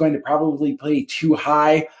defense is going to probably play too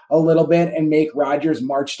high a little bit and make Rodgers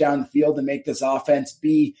march down the field and make this offense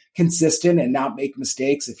be consistent and not make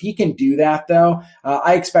mistakes. If he can do that, though,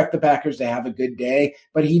 I expect the Packers to have a good day,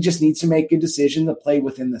 but he just needs to make good decisions to play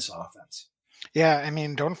within this offense. Yeah, I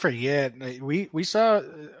mean, don't forget, we saw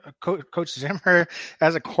Coach Zimmer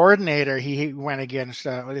as a coordinator. He went against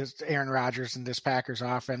Aaron Rodgers in this Packers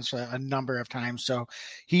offense a number of times. So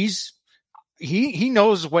he's he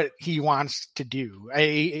knows what he wants to do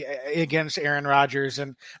against Aaron Rodgers,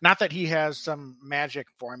 and not that he has some magic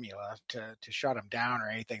formula to shut him down or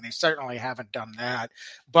anything. They certainly haven't done that,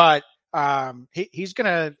 but he's going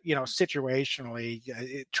to, situationally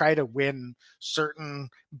try to win certain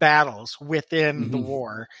battles within the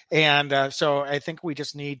war. And so I think we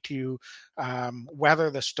just need to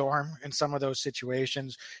weather the storm in some of those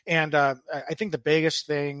situations. And I think the biggest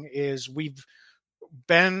thing is we've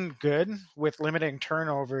been good with limiting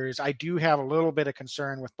turnovers. I do have a little bit of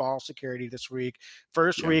concern with ball security this week.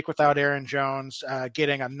 First week without Aaron Jones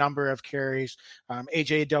getting a number of carries.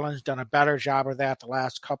 A.J. Dillon's done a better job of that the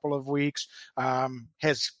last couple of weeks.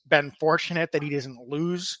 Has been fortunate that he doesn't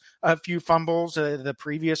lose a few fumbles the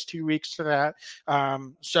previous 2 weeks to that.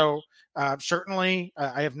 So certainly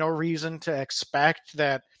I have no reason to expect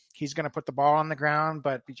that he's going to put the ball on the ground,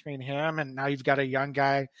 but between him and now you've got a young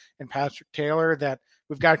guy in Patrick Taylor that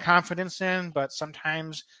we've got confidence in, but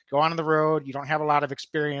sometimes go on the road. You don't have a lot of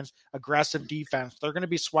experience, aggressive defense. They're going to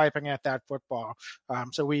be swiping at that football.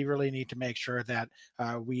 So we really need to make sure that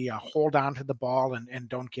we hold on to the ball and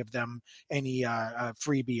don't give them any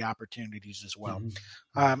freebie opportunities as well.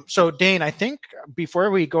 So Dane, I think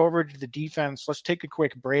before we go over to the defense, let's take a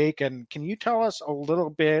quick break. And can you tell us a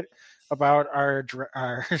little bit about our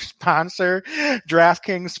sponsor,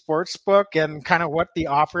 DraftKings Sportsbook, and kind of what the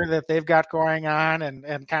offer that they've got going on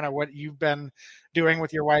and kind of what you've been doing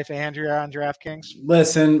with your wife, Andrea, on DraftKings?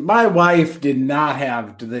 Listen, my wife did not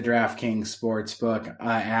have the DraftKings Sportsbook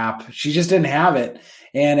app. She just didn't have it.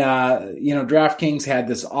 And, DraftKings had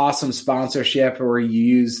this awesome sponsorship where you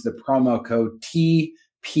use the promo code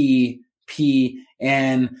TPP.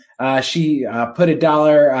 And she put $1,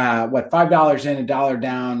 $5 in, $1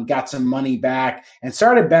 down, got some money back, and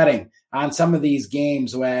started betting on some of these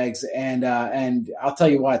games, Wags. And I'll tell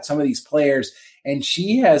you what, some of these players, and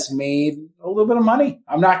she has made a little bit of money.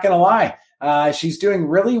 I'm not going to lie. She's doing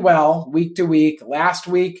really well week to week. Last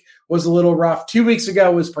week was a little rough. 2 weeks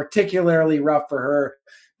ago was particularly rough for her.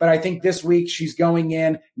 But I think this week she's going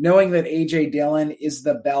in knowing that A.J. Dillon is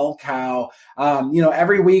the bell cow.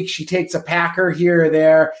 Every week she takes a Packer here or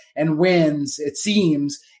there and wins, it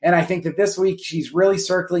seems. And I think that this week she's really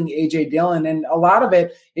circling A.J. Dillon. And a lot of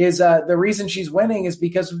it is the reason she's winning is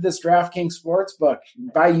because of this DraftKings Sportsbook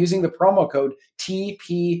by using the promo code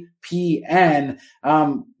TPPN.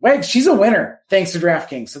 Wags, she's a winner thanks to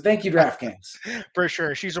DraftKings. So thank you, DraftKings. For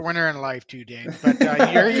sure. She's a winner in life too, Dave. But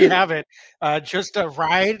here you have it. Just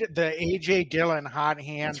ride the A.J. Dillon hot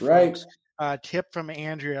hand. That's right. Folks. Tip from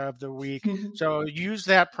Andrea of the week. So use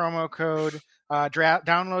that promo code.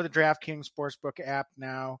 Download the DraftKings Sportsbook app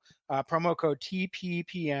now. Promo code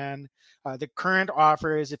TPPN. The current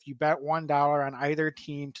offer is if you bet $1 on either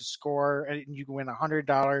team to score, and you can win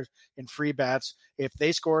 $100 in free bets. If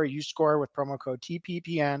they score, you score with promo code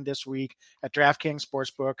TPPN this week at DraftKings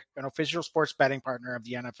Sportsbook, an official sports betting partner of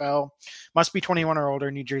the NFL. Must be 21 or older,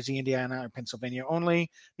 New Jersey, Indiana, or Pennsylvania only.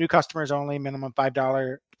 New customers only. Minimum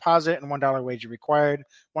 $5 deposit and $1 wager required.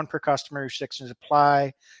 One per customer. Restrictions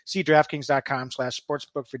apply. See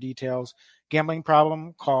DraftKings.com/sportsbook for details. Gambling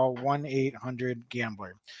problem? Call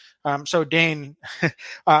 1-800-GAMBLER. So Dane,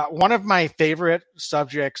 one of my favorite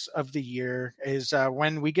subjects of the year is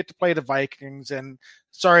when we get to play the Vikings. And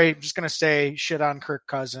sorry, I'm just going to say shit on Kirk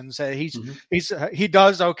Cousins. He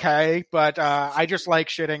does okay, but I just like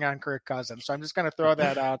shitting on Kirk Cousins. So I'm just going to throw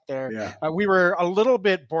that out there. Yeah. We were a little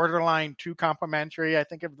bit borderline too complimentary, I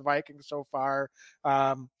think, of the Vikings so far.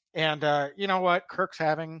 And you know what? Kirk's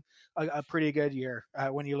having a pretty good year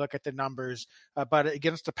when you look at the numbers. But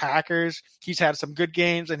against the Packers, he's had some good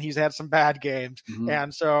games and he's had some bad games.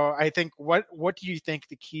 And so I think what do you think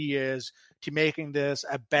the key is to making this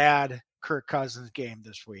a bad Kirk Cousins game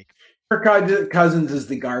this week? Kirk Cousins is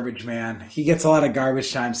the garbage man. He gets a lot of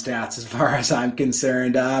garbage time stats as far as I'm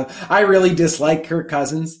concerned. I really dislike Kirk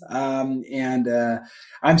Cousins, and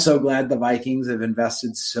I'm so glad the Vikings have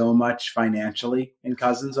invested so much financially in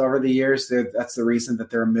Cousins over the years. That's the reason that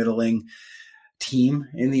they're a middling team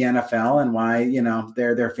in the NFL and why,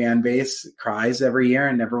 their fan base cries every year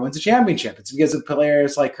and never wins a championship. It's because of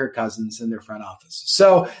players like Kirk Cousins in their front office.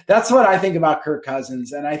 So that's what I think about Kirk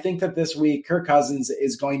Cousins. And I think that this week, Kirk Cousins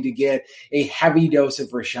is going to get a heavy dose of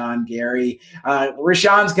Rashawn Gary.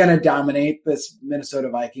 Rashawn's going to dominate this Minnesota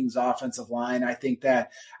Vikings offensive line. I think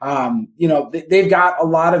that, they've got a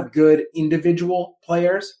lot of good individual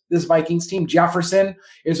players. This Vikings team, Jefferson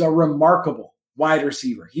is a remarkable wide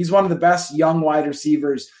receiver. He's one of the best young wide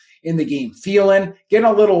receivers in the game. Thielen, getting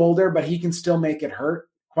a little older, but he can still make it hurt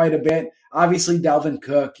quite a bit. Obviously, Dalvin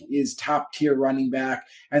Cook is top tier running back.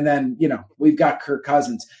 And then, we've got Kirk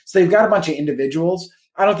Cousins. So they've got a bunch of individuals.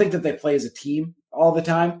 I don't think that they play as a team all the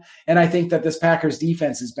time. And I think that this Packers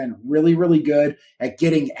defense has been really, really good at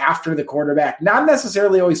getting after the quarterback, not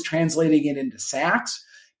necessarily always translating it into sacks,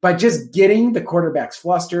 but just getting the quarterbacks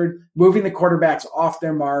flustered, moving the quarterbacks off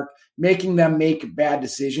their mark, making them make bad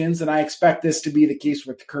decisions. And I expect this to be the case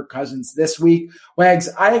with Kirk Cousins this week. Wags,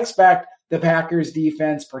 I expect the Packers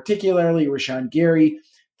defense, particularly Rashawn Gary,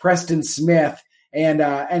 Preston Smith, and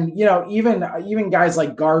even guys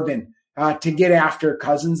like Garvin to get after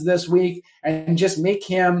Cousins this week and just make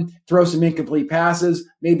him throw some incomplete passes,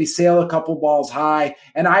 maybe sail a couple balls high.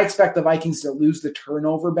 And I expect the Vikings to lose the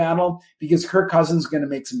turnover battle because Kirk Cousins is going to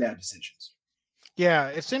make some bad decisions. Yeah,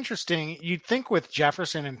 it's interesting. You'd think with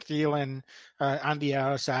Jefferson and Thielen on the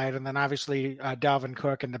outside, and then obviously Dalvin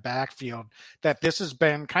Cook in the backfield, that this has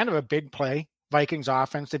been kind of a big play Vikings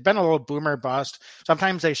offense. They've been a little boomer bust.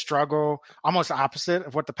 Sometimes they struggle, almost opposite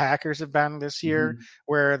of what the Packers have been this year,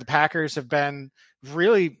 where the Packers have been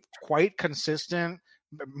really quite consistent,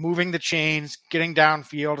 moving the chains, getting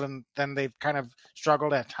downfield, and then they've kind of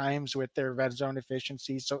struggled at times with their red zone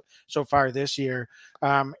efficiency so far this year.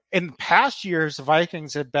 In past years, the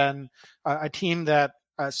Vikings have been a team that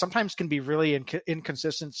sometimes can be really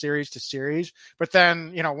inconsistent series to series, but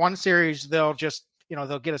then, one series they'll just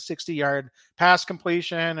they'll get a 60-yard pass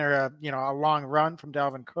completion or a long run from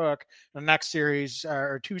Dalvin Cook. The next series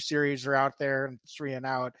or two series are out there and 3 and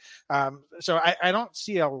out. So I don't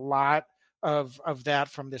see a lot of that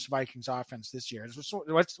from this Vikings offense this year.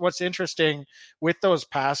 What's interesting with those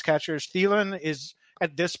pass catchers, Thielen is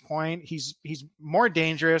at this point, he's more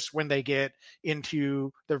dangerous when they get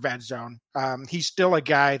into the red zone. He's still a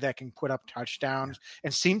guy that can put up touchdowns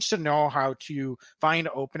and seems to know how to find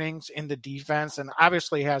openings in the defense, and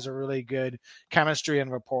obviously has a really good chemistry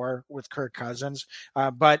and rapport with Kirk Cousins.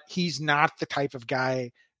 But he's not the type of guy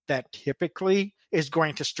that typically is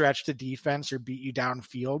going to stretch the defense or beat you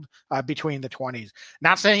downfield between the 20s.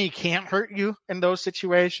 Not saying he can't hurt you in those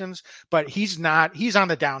situations, but he's on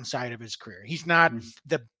the downside of his career. He's not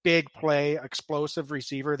the big play explosive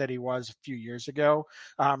receiver that he was a few years ago.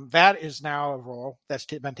 That is now a role that's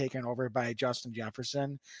been taken over by Justin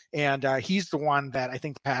Jefferson. And he's the one that I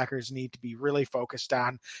think the Packers need to be really focused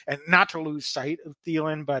on, and not to lose sight of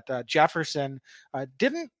Thielen, but Jefferson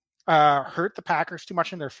didn't hurt the Packers too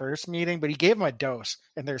much in their first meeting, but he gave them a dose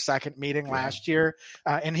in their second meeting last year.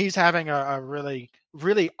 And he's having a really,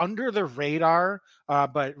 really under the radar,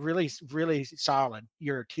 but really, really solid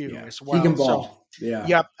year two as well. He can ball.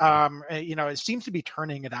 Yep. It seems to be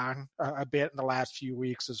turning it on a bit in the last few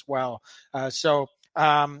weeks as well.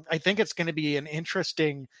 I think it's going to be an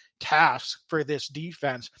interesting task for this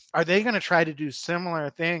defense. Are they going to try to do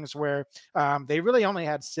similar things where they really only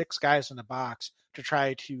had 6 guys in the box to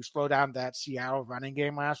try to slow down that Seattle running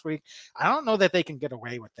game last week? I don't know that they can get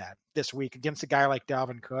away with that this week against a guy like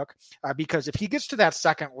Dalvin Cook, because if he gets to that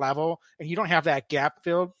second level and you don't have that gap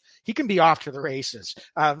filled, he can be off to the races.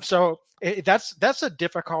 That's a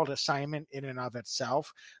difficult assignment in and of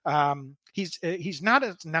itself. He's not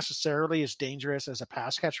necessarily as dangerous as a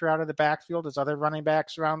pass catcher out of the backfield as other running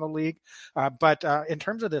backs around the league. But in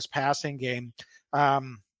terms of this passing game,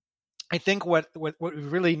 I think what we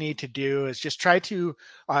really need to do is just try to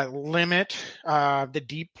limit the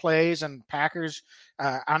deep plays, and Packers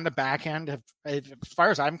on the back end have, as far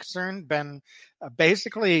as I'm concerned, been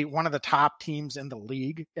basically one of the top teams in the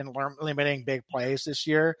league in limiting big plays this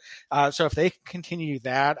year. So if they continue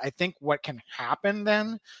that, I think what can happen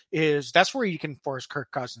then is that's where you can force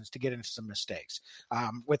Kirk Cousins to get into some mistakes.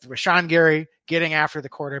 With Rashawn Gary getting after the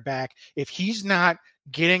quarterback, if he's not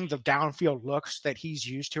getting the downfield looks that he's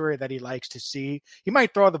used to or that he likes to see, he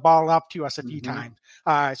might throw the ball up to us a few times.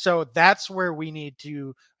 So that's where we need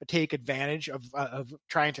to take advantage of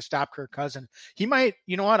trying to stop Kirk Cousins. He might,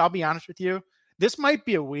 I'll be honest with you, this might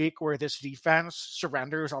be a week where this defense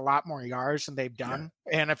surrenders a lot more yards than they've done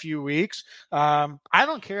in a few weeks. I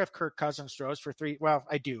don't care if Kirk Cousins throws for 3. Well,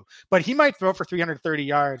 I do, but he might throw for 330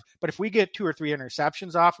 yards. But if we get 2 or 3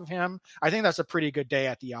 interceptions off of him, I think that's a pretty good day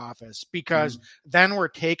at the office, because then we're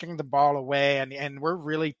taking the ball away and we're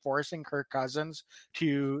really forcing Kirk Cousins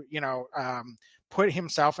to, put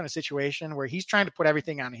himself in a situation where he's trying to put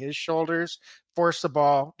everything on his shoulders, force the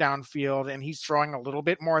ball downfield, and he's throwing a little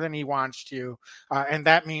bit more than he wants to. And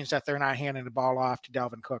that means that they're not handing the ball off to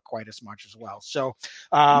Dalvin Cook quite as much as well. So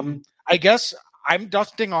I guess I'm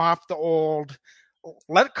dusting off the old,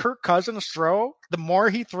 let Kirk Cousins throw. The more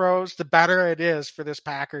he throws, the better it is for this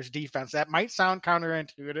Packers defense. That might sound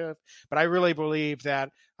counterintuitive, but I really believe that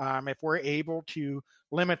if we're able to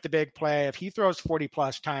limit the big play. If he throws 40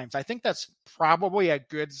 plus times, I think that's probably a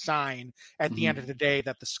good sign at the end of the day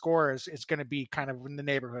that the score is going to be kind of in the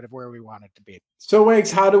neighborhood of where we want it to be. So,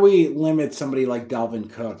 Wags, how do we limit somebody like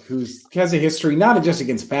Dalvin Cook, who has a history not just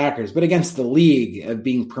against Packers, but against the league of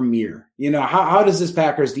being premier? How does this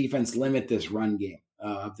Packers defense limit this run game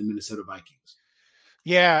of the Minnesota Vikings?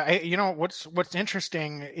 Yeah, what's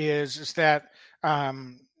interesting is that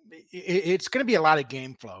it's going to be a lot of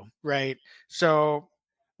game flow, right? So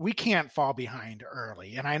we can't fall behind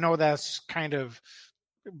early, and I know that's kind of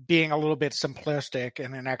being a little bit simplistic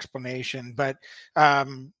in an explanation, but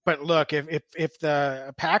look, if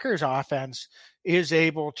the Packers offense is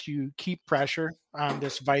able to keep pressure on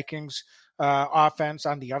this Vikings offense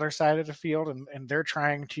on the other side of the field, and they're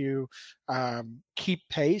trying to keep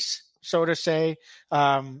pace, so to say,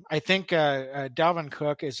 I think Dalvin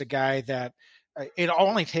Cook is a guy that it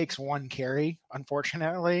only takes one carry,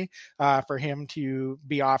 unfortunately, for him to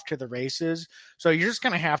be off to the races. So you're just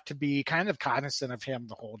going to have to be kind of cognizant of him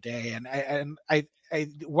the whole day. And I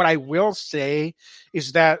what I will say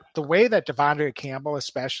is that the way that Devondre Campbell,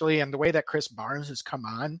 especially, and the way that Chris Barnes has come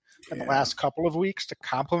on in the last couple of weeks to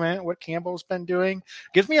complement what Campbell's been doing,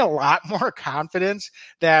 gives me a lot more confidence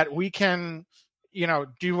that we can,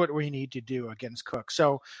 do what we need to do against Cook.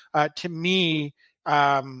 So to me,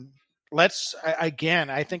 I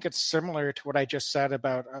think it's similar to what I just said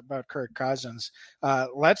about Kirk Cousins.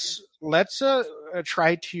 Let's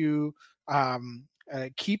try to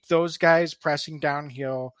keep those guys pressing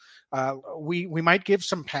downhill. We might give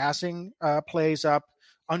some passing plays up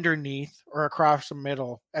underneath or across the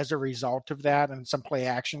middle as a result of that, and some play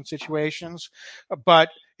action situations. But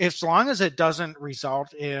as long as it doesn't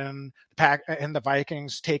result in the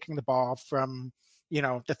Vikings taking the ball from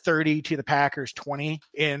the 30 to the Packers 20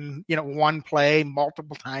 in, one play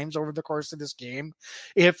multiple times over the course of this game.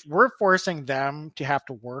 If we're forcing them to have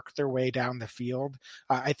to work their way down the field,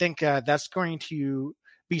 I think that's going to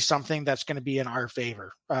be something that's going to be in our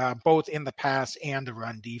favor, both in the pass and the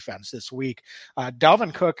run defense this week.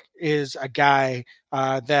 Dalvin Cook is a guy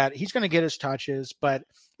that he's going to get his touches, but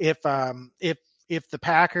if the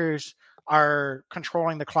Packers are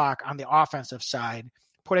controlling the clock on the offensive side,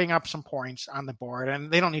 putting up some points on the board, and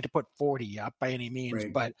they don't need to put 40 up by any means,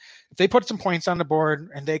 right, but if they put some points on the board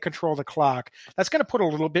and they control the clock, that's going to put a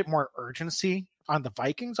little bit more urgency on the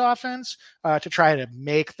Vikings offense to try to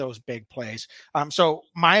make those big plays. So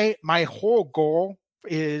my whole goal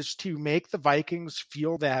is to make the Vikings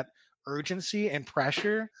feel that urgency and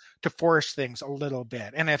pressure to force things a little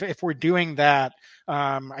bit. And if we're doing that,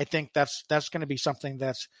 I think that's going to be something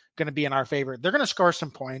that's going to be in our favor. They're going to score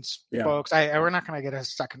some points, folks. We're not going to get a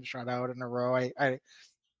second shutout in a row.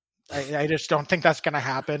 I just don't think that's going to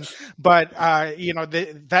happen. But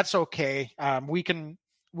that's okay.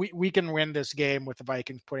 We can win this game with the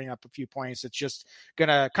Vikings putting up a few points. It's just going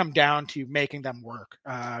to come down to making them work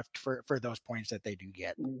for those points that they do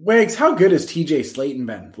get. Wags, how good has TJ Slayton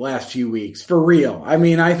been the last few weeks? For real. I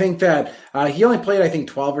mean, I think that he only played,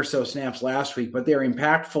 12 or so snaps last week, but they're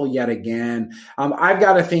impactful yet again. I've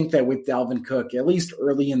got to think that with Dalvin Cook, at least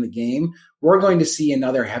early in the game, we're going to see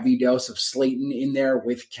another heavy dose of Slayton in there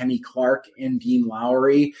with Kenny Clark and Dean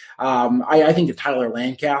Lowry. I think that Tyler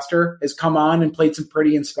Lancaster has come on and played some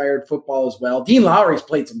pretty inspired football as well. Dean Lowry's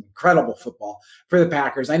played some incredible football for the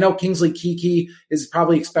Packers. I know Kingsley Keke is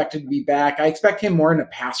probably expected to be back. I expect him more in a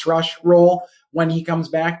pass rush role when he comes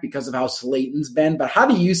back because of how Slayton's been. But how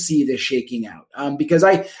do you see this shaking out? Because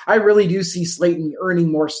I really do see Slayton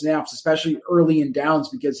earning more snaps, especially early in downs,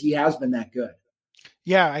 because he has been that good.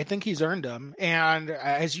 Yeah, I think he's earned them. And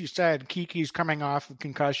as you said, Kiki's coming off of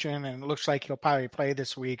concussion, and it looks like he'll probably play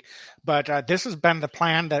this week. But this has been the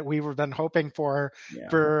plan that we've been hoping for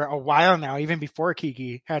a while now, even before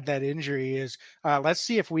Kiki had that injury, is let's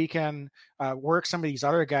see if we can work some of these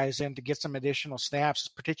other guys in to get some additional snaps,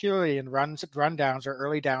 particularly in run downs or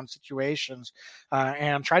early down situations,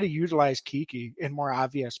 and try to utilize Kiki in more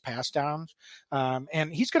obvious pass downs.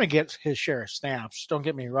 And he's going to get his share of snaps, don't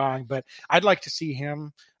get me wrong, but I'd like to see him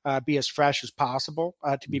be as fresh as possible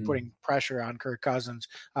to be putting pressure on Kirk Cousins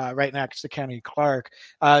right next to Kenny Clark.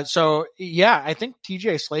 So I think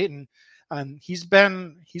TJ Slayton, he's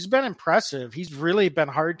been impressive. He's really been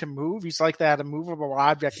hard to move. He's like that immovable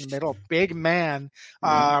object in the middle, big man.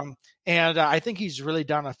 And I think he's really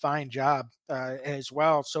done a fine job as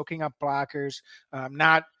well, soaking up blockers,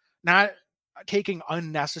 not taking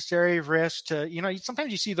unnecessary risks to,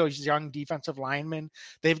 sometimes you see those young defensive linemen,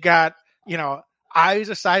 they've got, eyes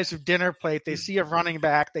the size of dinner plate. They see a running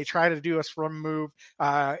back. They try to do a swim move,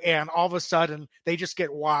 and all of a sudden they just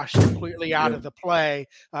get washed completely out of the play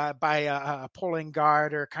by a pulling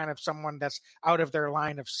guard or kind of someone that's out of their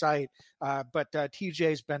line of sight. But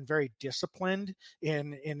TJ's been very disciplined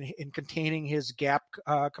in containing his gap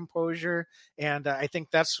composure, and I think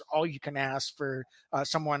that's all you can ask for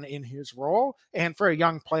someone in his role. And for a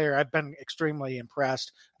young player, I've been extremely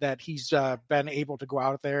impressed that he's been able to go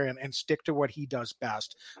out there and stick to what he does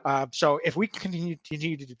best. So if we continue to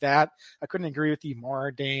do that, I couldn't agree with you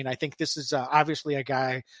more, Dane. I think this is obviously a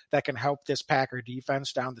guy that can help this Packer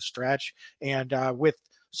defense down the stretch. And with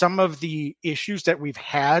some of the issues that we've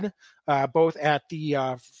had, both at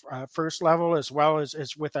the first level as well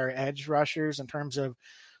as with our edge rushers in terms of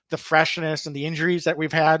the freshness and the injuries that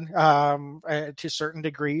we've had to certain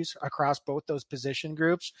degrees across both those position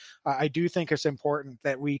groups, I do think it's important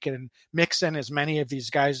that we can mix in as many of these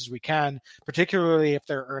guys as we can, particularly if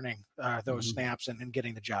they're earning those snaps and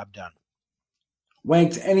getting the job done.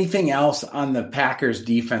 Wanks, anything else on the Packers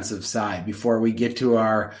defensive side before we get to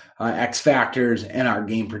our X factors and our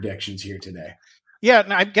game predictions here today? Yeah,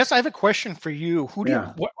 I guess I have a question for you.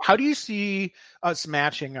 How do you see us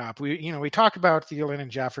matching up? We talk about Thielen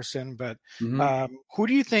and Jefferson, but who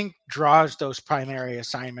do you think draws those primary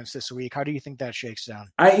assignments this week? How do you think that shakes down?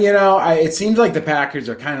 It seems like the Packers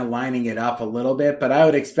are kind of lining it up a little bit, but I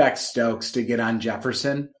would expect Stokes to get on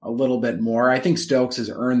Jefferson a little bit more. I think Stokes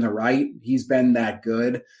has earned the right. He's been that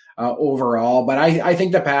good overall, but I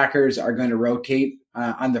think the Packers are going to rotate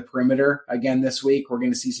on the perimeter again this week. We're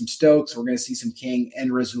going to see some Stokes, we're going to see some King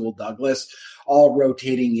and Rasul Douglas all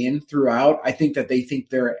rotating in throughout. I think that they think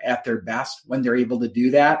they're at their best when they're able to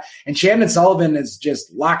do that. And Shannon Sullivan is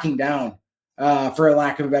just locking down, for a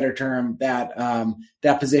lack of a better term, that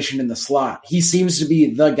position in the slot. He seems to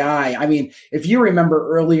be the guy. I mean, if you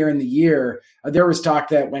remember earlier in the year, there was talk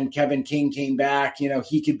that when Kevin King came back,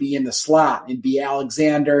 he could be in the slot and be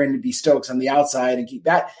Alexander and be Stokes on the outside and keep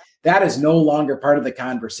that. That is no longer part of the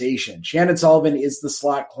conversation. Shannon Sullivan is the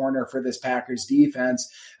slot corner for this Packers defense.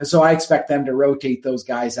 And so I expect them to rotate those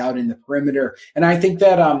guys out in the perimeter. And I think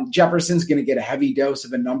that Jefferson's going to get a heavy dose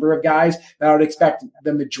of a number of guys, but I would expect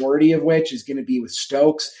the majority of which is going to be with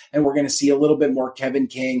Stokes. And we're going to see a little bit more Kevin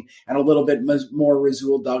King and a little bit more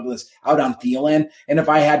Rasul Douglas out on Thielen. And if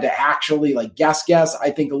I had to actually guess,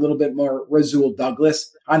 I think a little bit more Rasul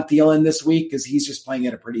Douglas on Thielen this week because he's just playing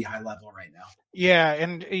at a pretty high level right now. Yeah,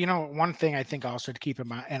 and one thing I think also to keep an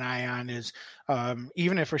eye on is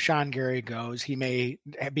even if Rashawn Gary goes, he may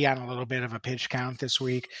be on a little bit of a pitch count this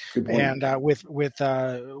week. And with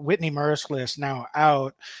Whitney Merciless now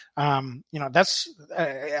out, that's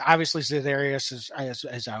obviously Za'Darius is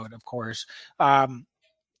out, of course.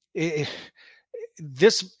 You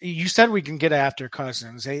said we can get after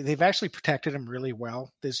Cousins. They've actually protected him really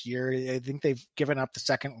well this year. I think they've given up the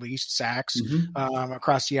second least sacks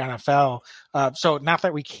across the NFL. So not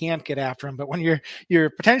that we can't get after him, but when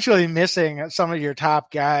you're potentially missing some of your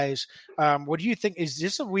top guys, what do you think? Is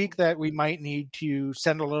this a week that we might need to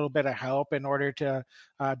send a little bit of help in order to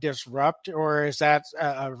disrupt, or is that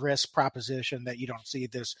a risk proposition that you don't see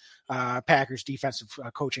this Packers defensive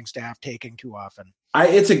coaching staff taking too often?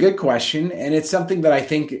 It's a good question, and it's something that I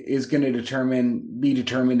think is going to be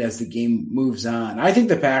determined as the game moves on. I think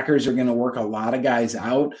the Packers are going to work a lot of guys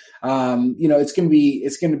out. It's going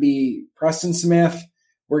to be Preston Smith.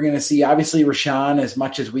 We're going to see, obviously, Rashawn as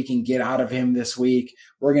much as we can get out of him this week.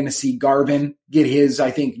 We're going to see Garvin get his,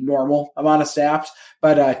 I think, normal amount of snaps.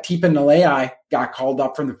 But Tipa Nalei got called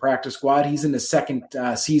up from the practice squad. He's in his second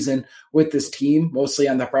season with this team, mostly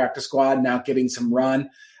on the practice squad, now getting some run.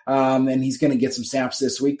 And he's going to get some snaps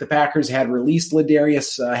this week. The Packers had released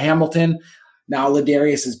Ladarius Hamilton. Now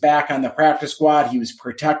Ladarius is back on the practice squad. He was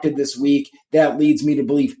protected this week. That leads me to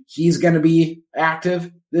believe he's going to be active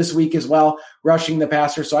this week as well, rushing the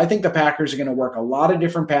passer. So I think the Packers are going to work a lot of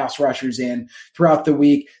different pass rushers in throughout the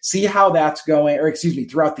week, see how that's going,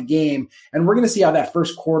 throughout the game. And we're going to see how that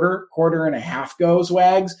first quarter and a half goes,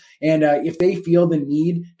 Wags. And if they feel the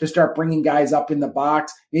need to start bringing guys up in the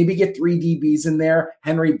box, maybe get 3 DBs in there,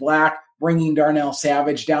 Henry Black, bringing Darnell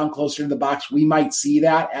Savage down closer to the box. We might see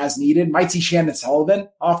that as needed. Might see Shannon Sullivan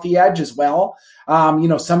off the edge as well.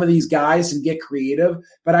 Some of these guys can get creative,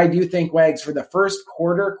 but I do think, Wags, for the first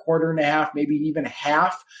quarter and a half, maybe even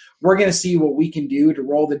half, we're going to see what we can do to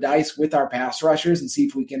roll the dice with our pass rushers and see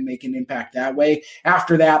if we can make an impact that way.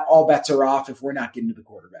 After that, all bets are off if we're not getting to the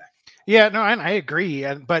quarterback. Yeah, no, and I agree.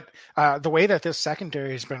 But the way that this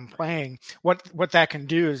secondary has been playing, what that can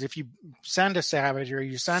do is if you send a Savage or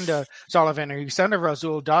you send a Sullivan or you send a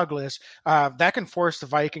Rasul Douglas, that can force the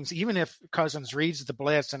Vikings, even if Cousins reads the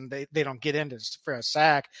blitz and they don't get into for a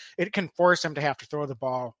sack, it can force them to have to throw the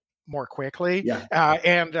ball more quickly. Yeah.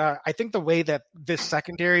 And I think the way that this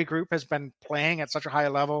secondary group has been playing at such a high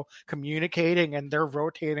level, communicating, and they're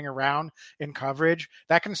rotating around in coverage,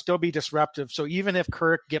 that can still be disruptive. So even if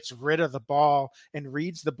Kirk gets rid of the ball and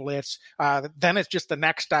reads the blitz, then it's just the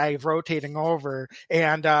next dive rotating over.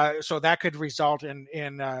 And so that could result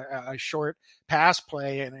in a short pass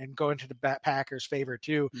play and go into the Packers' favor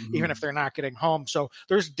too, even if they're not getting home. So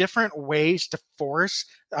there's different ways to force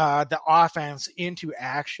the offense into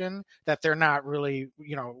action that they're not really,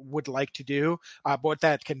 would like to do. But what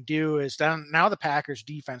that can do is then now the Packers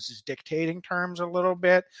defense is dictating terms a little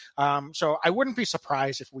bit. So I wouldn't be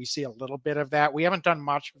surprised if we see a little bit of that. We haven't done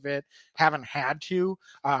much of it, haven't had to,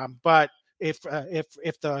 but if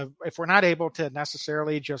we're not able to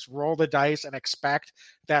necessarily just roll the dice and expect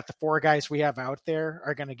that the four guys we have out there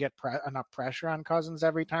are going to get enough pressure on Cousins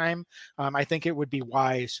every time, I think it would be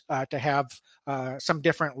wise to have some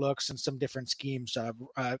different looks and some different schemes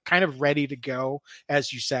kind of ready to go,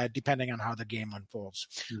 as you said, depending on how the game unfolds.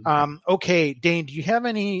 Okay, Dane, do you have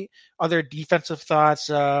any other defensive thoughts?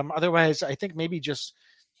 Otherwise, I think maybe just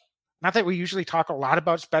not that we usually talk a lot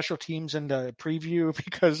about special teams in the preview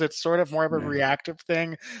because it's sort of more of a reactive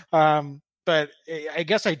thing. But I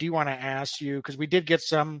guess I do want to ask you, because we did get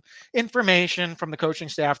some information from the coaching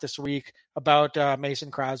staff this week about Mason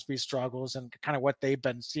Crosby's struggles and kind of what they've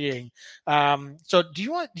been seeing. So do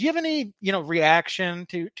you have any, reaction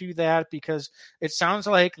to that? Because it sounds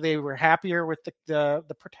like they were happier with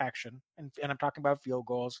the protection, and I'm talking about field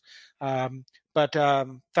goals. But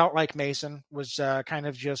felt like Mason was kind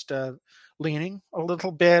of just leaning a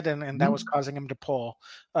little bit, and that was causing him to pull.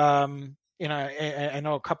 I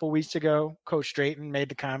know a couple weeks ago, Coach Drayton made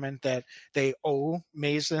the comment that they owe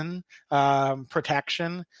Mason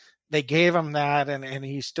protection. They gave him that, and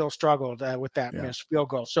he still struggled with that missed field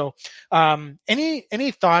goal. So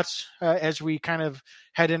any thoughts as we kind of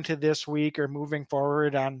head into this week or moving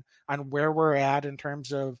forward on where we're at in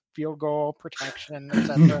terms of field goal protection,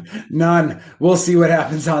 etc.? None. We'll see what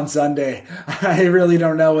happens on Sunday. I really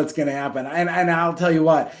don't know what's going to happen. And I'll tell you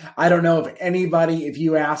what, I don't know if anybody, if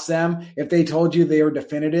you ask them, if they told you they were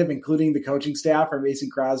definitive, including the coaching staff or Mason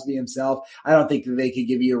Crosby himself, I don't think that they could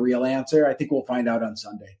give you a real answer. I think we'll find out on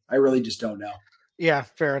Sunday. I really just don't know. Yeah,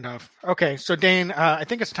 fair enough. Okay, so Dane, I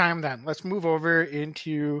think it's time then. Let's move over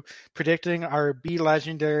into predicting our Be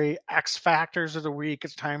Legendary X Factors of the week.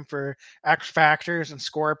 It's time for X Factors and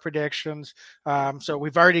score predictions. So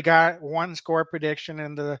we've already got one score prediction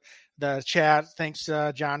in the chat. Thanks,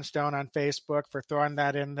 John Stone on Facebook, for throwing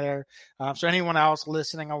that in there. So anyone else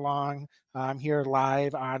listening along here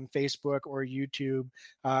live on Facebook or YouTube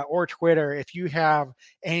or Twitter, if you have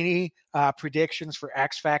any predictions for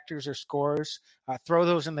X Factors or scores, throw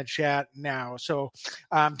those in the chat now. So,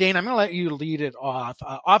 Dane, I'm going to let you lead it off.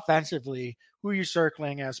 Offensively, who are you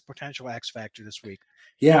circling as potential X Factor this week?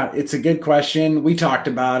 Yeah, it's a good question. We talked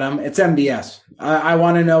about him. It's MVS. I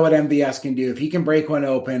want to know what MVS can do. If he can break one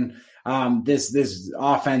open, this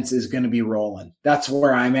offense is going to be rolling. That's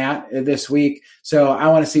where I'm at this week. So I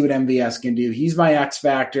want to see what MVS can do. He's my X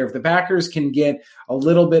factor. If the Packers can get a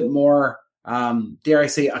little bit more, dare I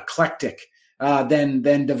say, eclectic than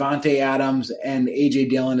Devontae Adams and A.J.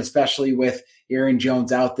 Dillon, especially with Aaron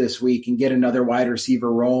Jones out this week, and get another wide receiver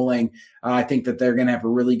rolling, I think that they're going to have a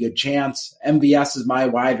really good chance. MVS is my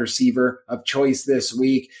wide receiver of choice this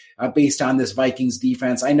week based on this Vikings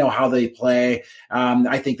defense. I know how they play.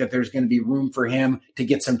 I think that there's going to be room for him to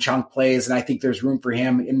get some chunk plays, and I think there's room for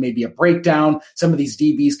him in maybe a breakdown. Some of these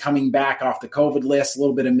DBs coming back off the COVID list, a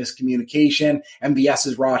little bit of miscommunication,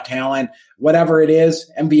 MVS's raw talent, whatever it is,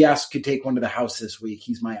 MVS could take one to the house this week.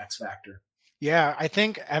 He's my X factor. Yeah, I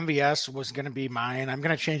think MVS was going to be mine. I'm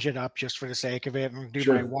going to change it up just for the sake of it and do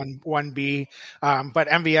my 1B. But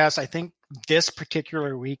MVS, I think this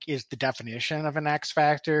particular week is the definition of an X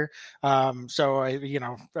factor. The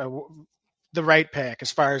right pick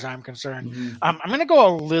as far as I'm concerned. I'm going to go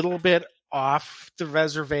a little bit off the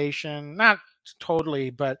reservation, not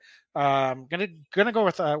totally, but gonna go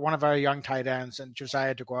with one of our young tight ends, and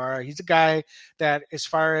Josiah DeGuara. He's a guy that, as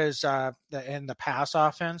far as in the pass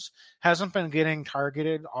offense, hasn't been getting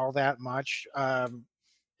targeted all that much.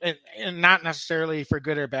 and not necessarily for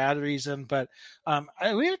good or bad reason, but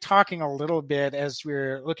we were talking a little bit as we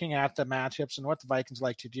were looking at the matchups and what the Vikings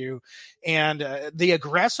like to do, and the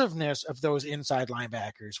aggressiveness of those inside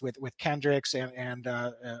linebackers with Kendricks and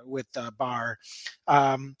with Barr.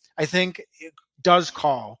 I think it does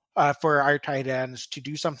call for our tight ends to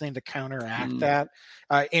do something to counteract that.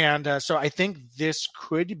 So I think this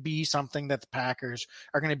could be something that the Packers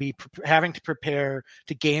are going to be having to prepare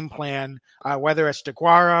to game plan, whether it's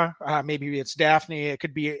DeGuara, maybe it's Daphne, it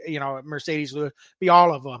could be, Mercedes Lewis, be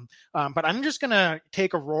all of them. But I'm just going to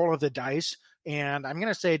take a roll of the dice, and I'm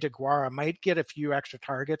going to say DeGuara might get a few extra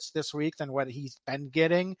targets this week than what he's been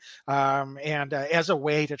getting. As a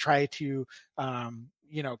way to try to,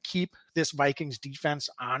 keep this Vikings defense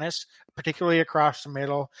honest, particularly across the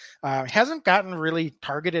middle. Hasn't gotten really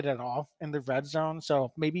targeted at all in the red zone.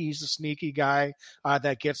 So maybe he's a sneaky guy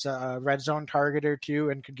that gets a red zone target or two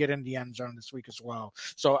and could get in the end zone this week as well.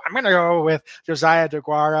 So I'm going to go with Josiah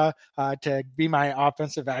DeGuara to be my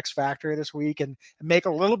offensive X factor this week and make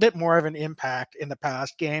a little bit more of an impact in the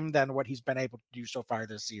past game than what he's been able to do so far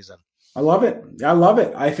this season. I love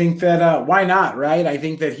it. I think that why not, right? I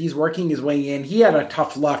think that he's working his way in. He had a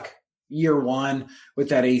tough luck year one with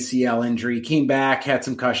that ACL injury, came back, had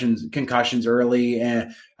some concussions early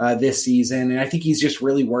this season. And I think he's just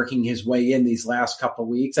really working his way in these last couple of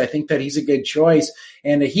weeks. I think that he's a good choice.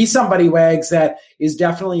 And he's somebody, Wags, that is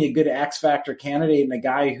definitely a good X Factor candidate and a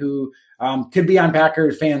guy who could be on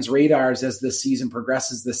Packers fans' radars as the season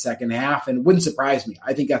progresses the second half. And it wouldn't surprise me.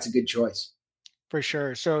 I think that's a good choice. For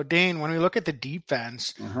sure. So, Dane, when we look at the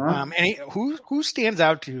defense, who stands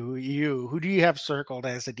out to you? Who do you have circled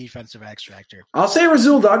as a defensive X factor? I'll say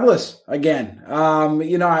Rasul Douglas again.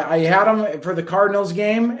 I had him for the Cardinals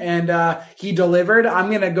game, and he delivered. I'm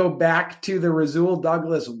going to go back to the Rasul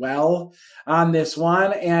Douglas well on this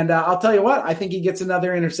one, and I'll tell you what, I think he gets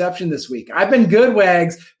another interception this week. I've been good,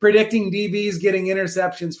 Wags, predicting DBs getting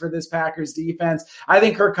interceptions for this Packers defense. I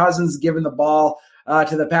think Kirk Cousins is giving the ball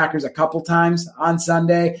to the Packers a couple times on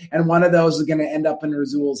Sunday, and one of those is going to end up in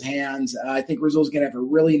Rasul's hands. I think Rasul's going to have a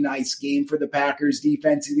really nice game for the Packers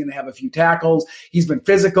defense. He's going to have a few tackles. He's been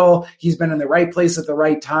physical. He's been in the right place at the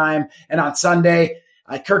right time. And on Sunday,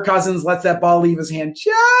 Kirk Cousins lets that ball leave his hand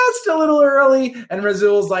just a little early, and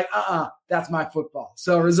Rasul's like, that's my football.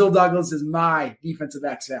 So Rasul Douglas is my defensive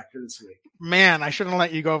X factor this week. Man, I shouldn't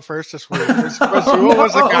let you go first this week. Rasul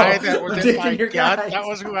was a guy that was in my gut. That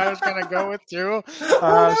was who I was going to go with too.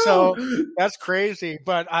 So that's crazy.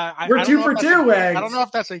 But we're 2 for 2, Wags. I don't know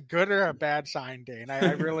if that's a good or a bad sign, Dane.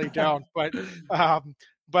 I really don't. But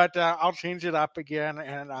I'll change it up again.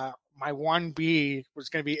 And my 1B was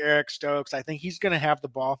going to be Eric Stokes. I think he's going to have the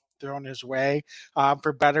ball thrown his way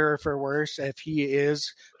for better or for worse if he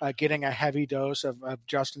is getting a heavy dose of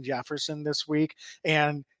Justin Jefferson this week.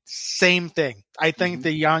 And same thing. I think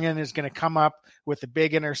the youngin is going to come up with a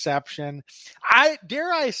big interception.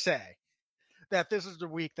 Dare I say that this is the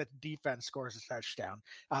week that defense scores a touchdown.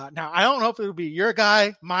 Now, I don't know if it'll be your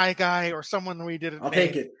guy, my guy, or someone we didn't name.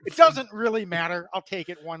 Take it. It doesn't really matter. I'll take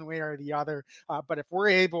it one way or the other. But if we're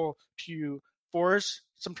able to force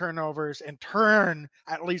some turnovers and turn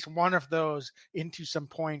at least one of those into some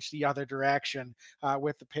points the other direction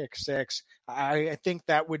with the pick six, I think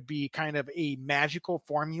that would be kind of a magical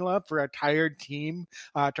formula for a tired team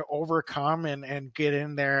to overcome and get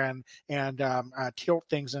in there and tilt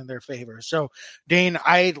things in their favor. So, Dane,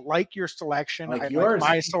 I like your selection. I like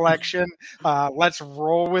my selection. Let's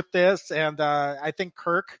roll with this. And I think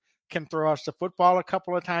Kirk can throw us the football a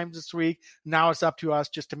couple of times this week. Now it's up to us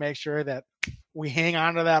just to make sure that we hang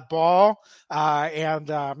on to that ball and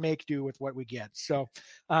make do with what we get. So,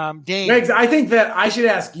 Dane. Riggs, I think that I should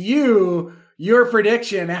ask you your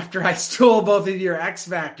prediction after I stole both of your X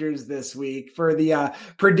factors this week for the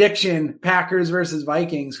prediction Packers versus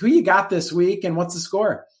Vikings. Who you got this week and what's the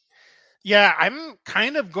score? Yeah, I'm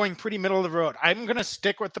kind of going pretty middle of the road. I'm going to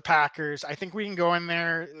stick with the Packers. I think we can go in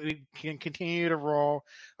there. We can continue to roll.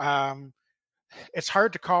 It's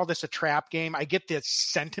hard to call this a trap game. I get the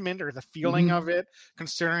sentiment or the feeling of it,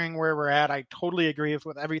 considering where we're at. I totally agree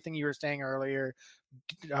with everything you were saying earlier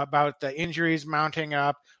about the injuries mounting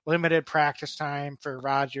up, limited practice time for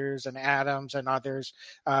Rodgers and Adams and others.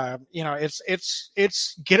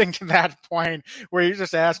 It's getting to that point where you're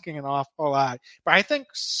just asking an awful lot. But I think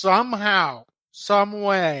somehow, some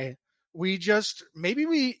way, this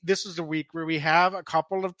is a week where we have a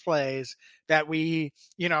couple of plays that we,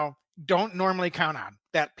 don't normally count on.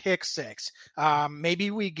 That pick six. Maybe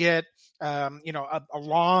we get a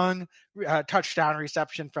long touchdown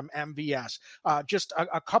reception from MVS. Just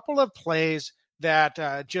a couple of plays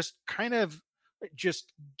that just kind of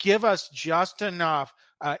just give us just enough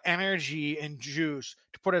energy and juice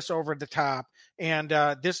to put us over the top. And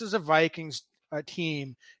this is a Vikings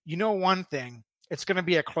team. You know one thing, it's going to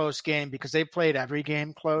be a close game because they've played every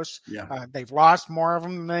game close. Yeah. They've lost more of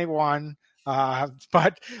them than they won.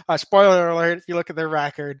 But spoiler alert, if you look at their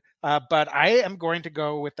record. But I am going to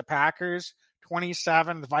go with the Packers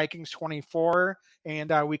 27, the Vikings 24,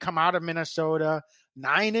 and we come out of Minnesota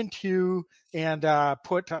 9-2 and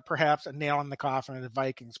put perhaps a nail in the coffin of the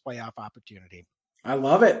Vikings playoff opportunity. I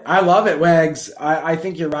love it. I love it, Wags. I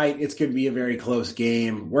think you're right. It's going to be a very close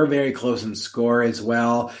game. We're very close in score as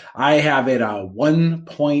well. I have it a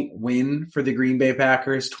 1-point win for the Green Bay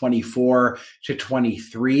Packers,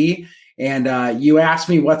 24-23. And you asked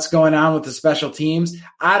me what's going on with the special teams.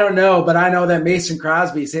 I don't know, but I know that Mason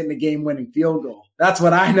Crosby is hitting a game-winning field goal. That's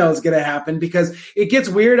what I know is going to happen because it gets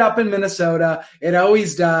weird up in Minnesota. It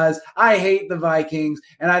always does. I hate the Vikings,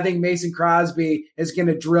 and I think Mason Crosby is going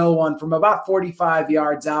to drill one from about 45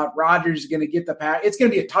 yards out. Rodgers is going to get the pack. It's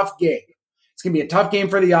going to be a tough game. It's going to be a tough game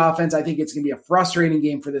for the offense. I think it's going to be a frustrating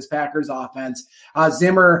game for this Packers offense.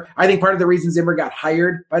 Zimmer, I think part of the reason Zimmer got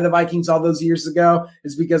hired by the Vikings all those years ago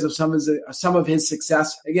is because of some of his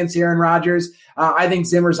success against Aaron Rodgers. I think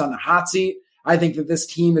Zimmer's on the hot seat. I think that this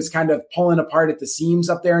team is kind of pulling apart at the seams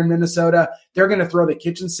up there in Minnesota. They're going to throw the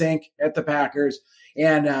kitchen sink at the Packers.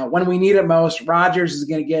 And when we need it most, Rodgers is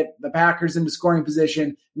going to get the Packers into scoring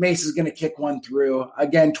position. Mace is going to kick one through.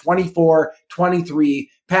 Again, 24-23.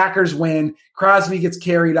 Packers win. Crosby gets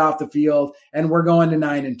carried off the field, and we're going to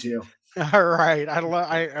 9-2. All right.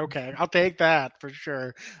 Okay. I'll take that for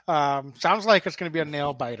sure. Sounds like it's going to be a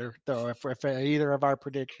nail biter, though, if either of our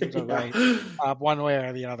predictions are right, one way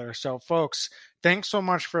or the other. So, folks, thanks so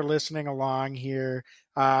much for listening along here.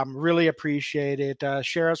 Really appreciate it.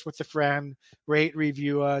 Share us with a friend, rate,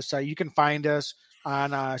 review us. You can find us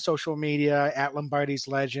on social media at Lombardi's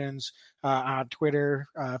Legends, on Twitter,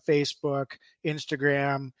 Facebook,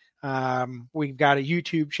 Instagram. We've got a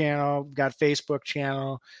YouTube channel, we've got a Facebook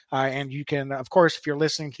channel, and you can, of course, if you're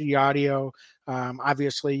listening to the audio,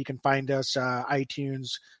 obviously you can find us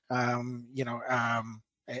iTunes,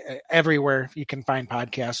 everywhere you can find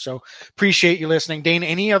podcasts. So appreciate you listening. Dane,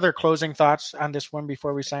 any other closing thoughts on this one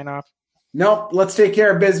before we sign off? Nope. Let's take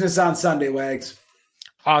care of business on Sunday, Wags.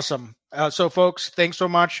 Awesome. So, folks, thanks so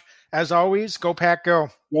much. As always, go Pack, go.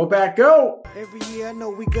 Go Pack, go. Every year I know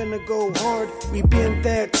we gonna go hard. We been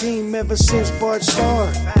that team ever since Bart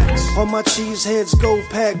started. All my cheese heads go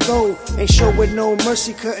Pack, go. Ain't showing no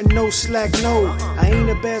mercy, cutting no slack, no. I ain't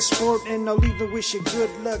a bad sport and I'll even wish you good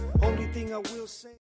luck. Only thing I will say.